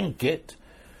think it,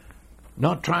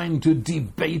 not trying to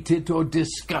debate it or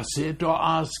discuss it or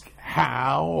ask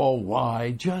how or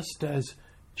why, just as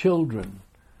children.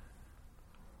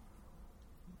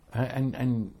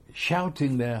 And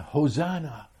shouting their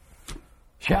Hosanna,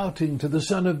 shouting to the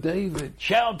Son of David,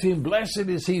 shouting, blessed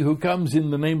is he who comes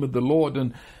in the name of the Lord,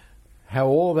 and how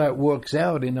all that works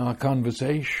out in our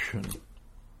conversation.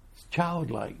 It's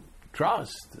childlike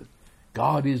trust.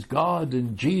 God is God,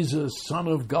 and Jesus, Son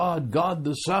of God, God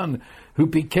the Son, who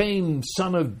became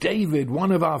Son of David,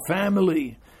 one of our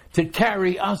family, to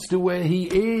carry us to where he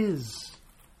is.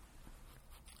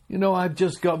 I've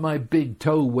just got my big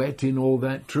toe wet in all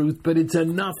that truth, but it's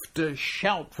enough to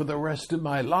shout for the rest of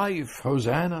my life,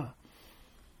 Hosanna.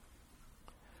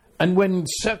 And when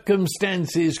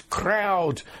circumstances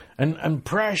crowd and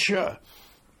pressure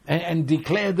and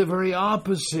declare the very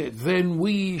opposite, then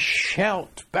we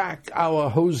shout back our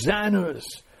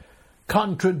hosannas,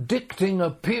 contradicting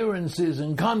appearances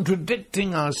and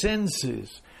contradicting our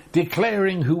senses,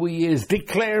 declaring who he is,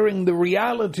 declaring the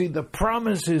reality, the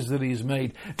promises that he's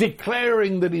made,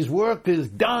 declaring that his work is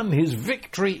done, his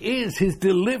victory is, his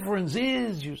deliverance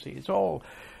is. You see, it's all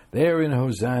there in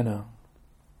Hosanna.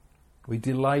 We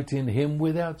delight in him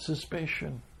without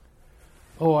suspicion.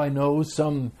 Oh, I know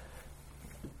some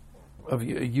of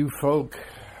you folk,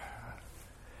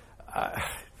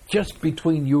 just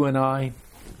between you and I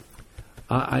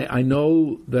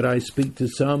know that I speak to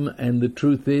some, and the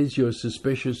truth is you're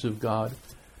suspicious of God.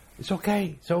 It's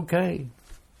okay. It's okay.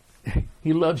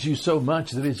 He loves you so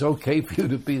much that it's okay for you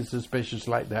to be suspicious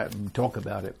like that and talk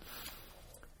about it.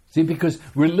 See, because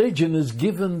religion has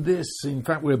given this. In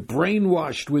fact, we're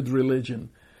brainwashed with religion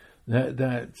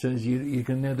that says you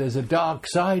can. There's a dark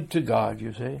side to God.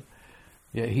 You see,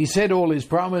 yeah, he said all his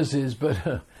promises,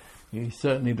 but he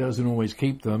certainly doesn't always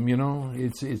keep them.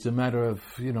 It's a matter of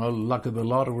luck of the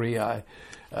lottery.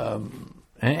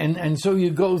 And so you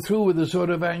go through with a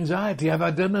sort of anxiety. Have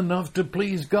I done enough to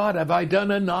please God? Have I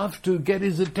done enough to get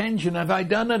his attention? Have I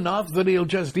done enough that he'll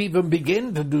just even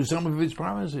begin to do some of his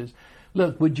promises?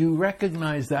 Look, would you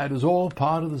recognize that as all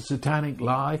part of the satanic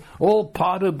lie? All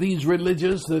part of these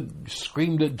religious that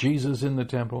screamed at Jesus in the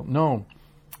temple? No.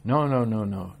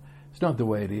 It's not the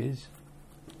way it is.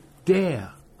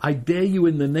 I dare you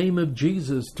in the name of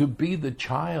Jesus to be the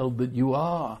child that you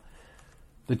are.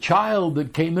 The child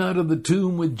that came out of the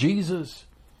tomb with Jesus.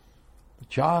 The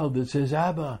child that says,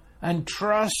 Abba, and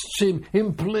trusts him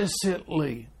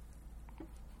implicitly.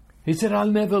 He said, I'll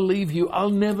never leave you.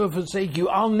 I'll never forsake you.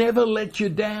 I'll never let you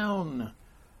down.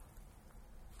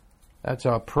 That's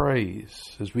our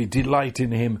praise as we delight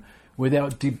in him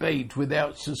without debate,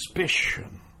 without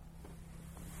suspicion.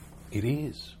 It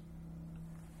is.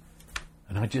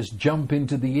 And I just jump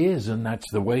into the ears, and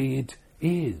that's the way it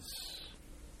is.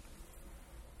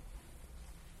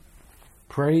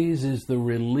 Praise is the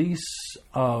release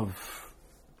of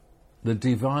the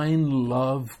divine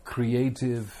love,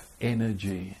 creative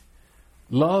energy.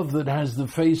 Love that has the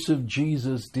face of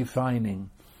Jesus defining,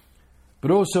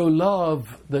 but also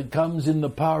love that comes in the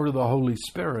power of the Holy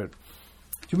Spirit.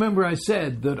 Do you remember I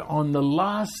said that on the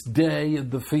last day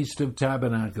of the Feast of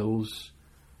Tabernacles,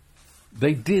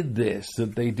 they did this,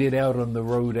 that they did out on the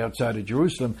road outside of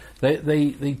Jerusalem.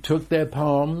 They took their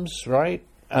palms, right,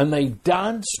 and they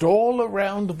danced all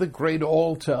around the great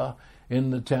altar in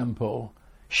the temple,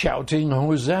 shouting,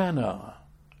 Hosanna.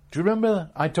 Do you remember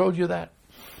I told you that?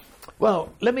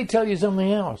 Well, let me tell you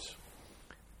something else.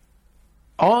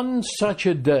 On such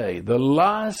a day, the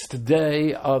last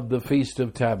day of the Feast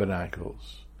of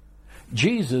Tabernacles,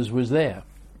 Jesus was there.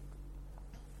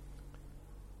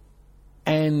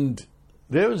 And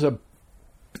there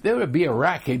would be a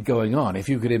racket going on, if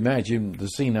you could imagine the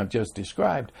scene I've just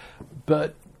described.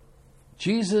 But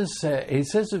Jesus, it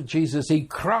says of Jesus, he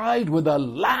cried with a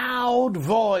loud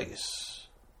voice.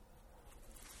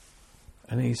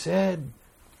 And he said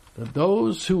that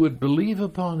those who would believe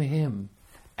upon him,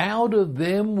 out of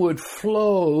them would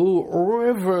flow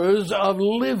rivers of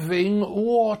living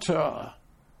water.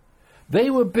 They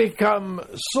would become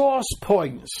source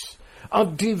points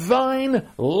of divine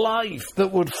life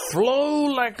that would flow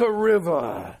like a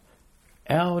river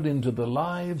out into the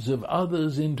lives of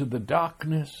others, into the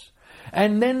darkness.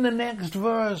 And then the next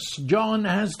verse, John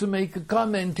has to make a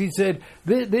comment. He said,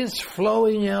 this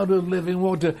flowing out of living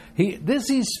water, he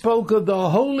spoke of the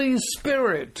Holy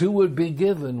Spirit who would be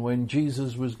given when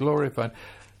Jesus was glorified.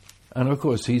 And of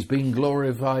course, he's been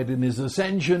glorified in his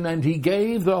ascension, and he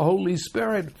gave the Holy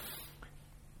Spirit.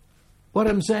 What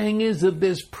I'm saying is that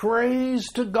this praise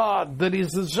to God that is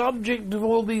the subject of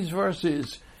all these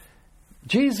verses,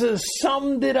 Jesus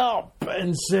summed it up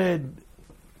and said,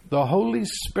 the Holy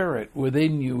Spirit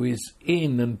within you is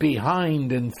in and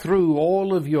behind and through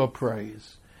all of your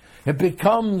praise. It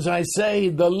becomes, I say,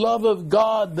 the love of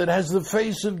God that has the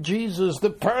face of Jesus, the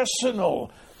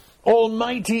personal,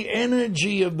 almighty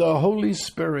energy of the Holy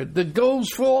Spirit that goes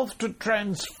forth to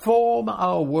transform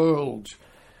our world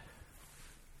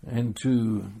and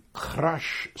to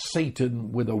crush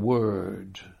Satan with a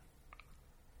word.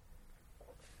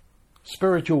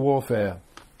 Spiritual warfare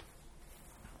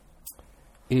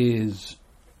is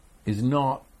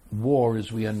not war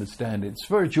as we understand it.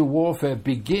 Spiritual warfare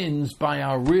begins by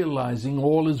our realizing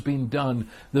all has been done.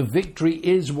 The victory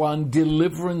is won,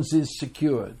 deliverance is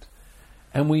secured.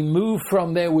 And we move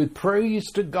from there with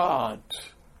praise to God.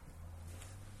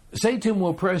 Satan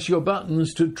will press your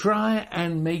buttons to try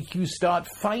and make you start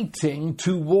fighting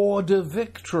toward a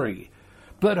victory.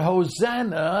 But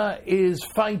Hosanna is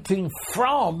fighting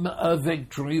from a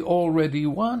victory already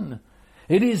won.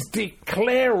 It is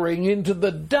declaring into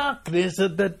the darkness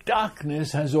that the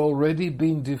darkness has already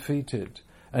been defeated.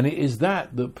 And it is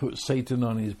that puts Satan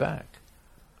on his back.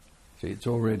 See, it's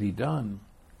already done.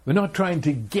 We're not trying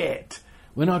to get.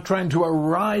 We're not trying to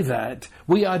arrive at.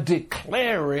 We are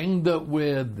declaring that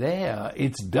we're there.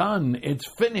 It's done. It's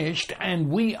finished. And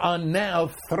we are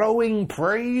now throwing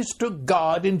praise to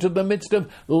God into the midst of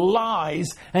lies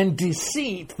and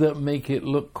deceit that make it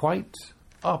look quite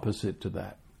opposite to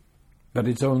that. But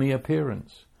it's only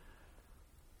appearance.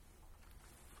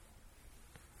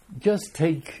 Just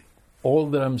take all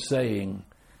that I'm saying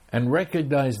and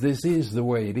recognize this is the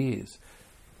way it is.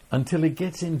 Until it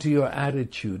gets into your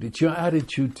attitude. It's your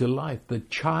attitude to life, the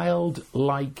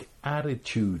childlike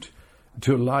attitude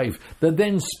to life that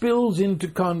then spills into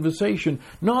conversation.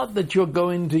 Not that you're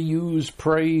going to use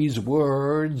praise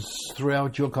words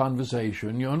throughout your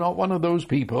conversation. You're not one of those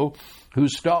people who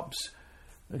stops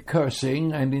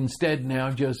cursing and instead now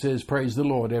just says praise the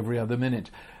Lord every other minute.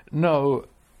 No,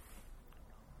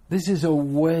 this is a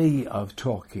way of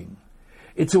talking.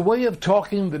 It's a way of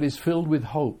talking that is filled with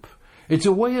hope. It's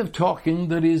a way of talking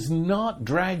that is not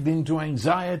dragged into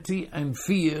anxiety and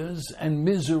fears and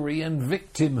misery and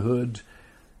victimhood.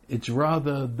 It's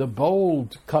rather the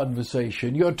bold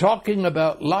conversation. You're talking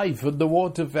about life at the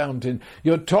water fountain.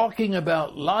 You're talking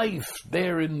about life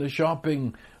there in the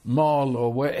shopping mall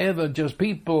or wherever just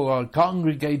people are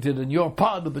congregated and you're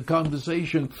part of the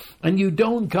conversation. And you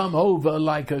don't come over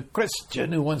like a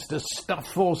Christian who wants to stuff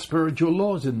 4 spiritual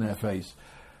laws in their face.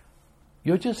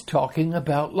 You're just talking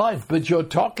about life, but you're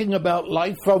talking about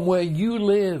life from where you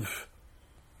live,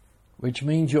 which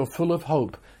means you're full of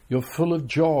hope, you're full of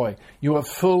joy, you are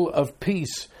full of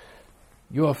peace,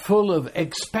 you are full of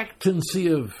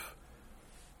expectancy of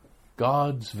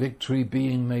God's victory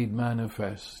being made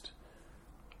manifest.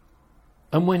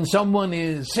 And when someone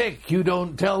is sick, you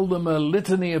don't tell them a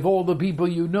litany of all the people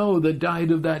you know that died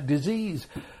of that disease,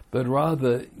 but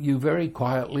rather you very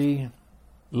quietly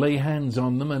lay hands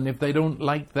on them, and if they don't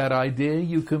like that idea,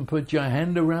 you can put your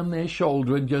hand around their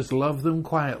shoulder and just love them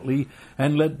quietly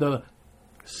and let the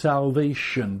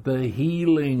salvation, the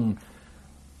healing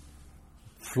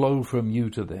flow from you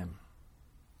to them.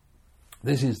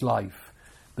 This is life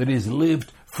that is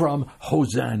lived from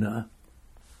Hosanna.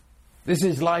 This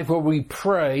is life where we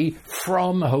pray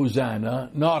from Hosanna,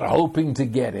 not hoping to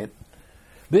get it.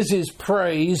 This is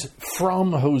praise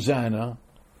from Hosanna,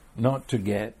 not to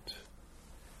get.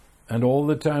 And all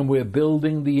the time we're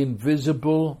building the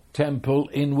invisible temple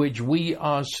in which we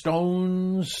are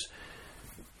stones,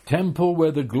 temple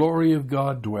where the glory of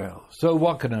God dwells. So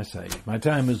what can I say? My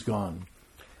time is gone.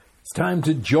 It's time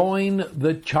to join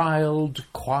the child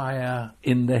choir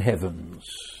in the heavens.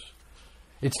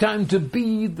 It's time to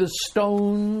be the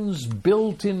stones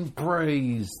built in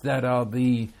praise that are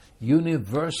the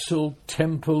universal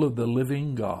temple of the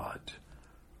living God.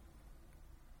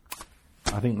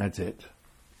 I think that's it.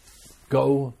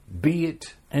 Go, be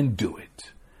it, and do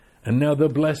it. And now the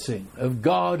blessing of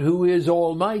God who is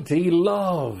almighty,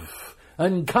 love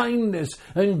and kindness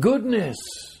and goodness,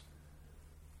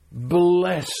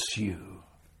 bless you.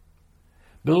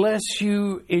 Bless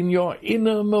you in your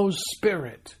innermost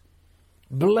spirit.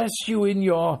 Bless you in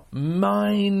your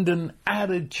mind and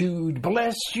attitude.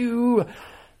 Bless you,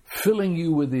 filling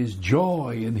you with His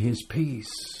joy and His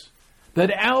peace.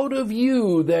 That out of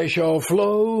you there shall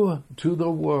flow to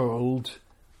the world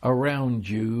around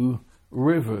you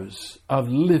rivers of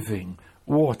living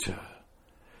water.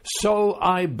 So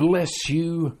I bless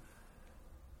you,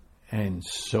 and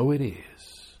so it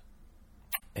is.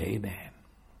 Amen.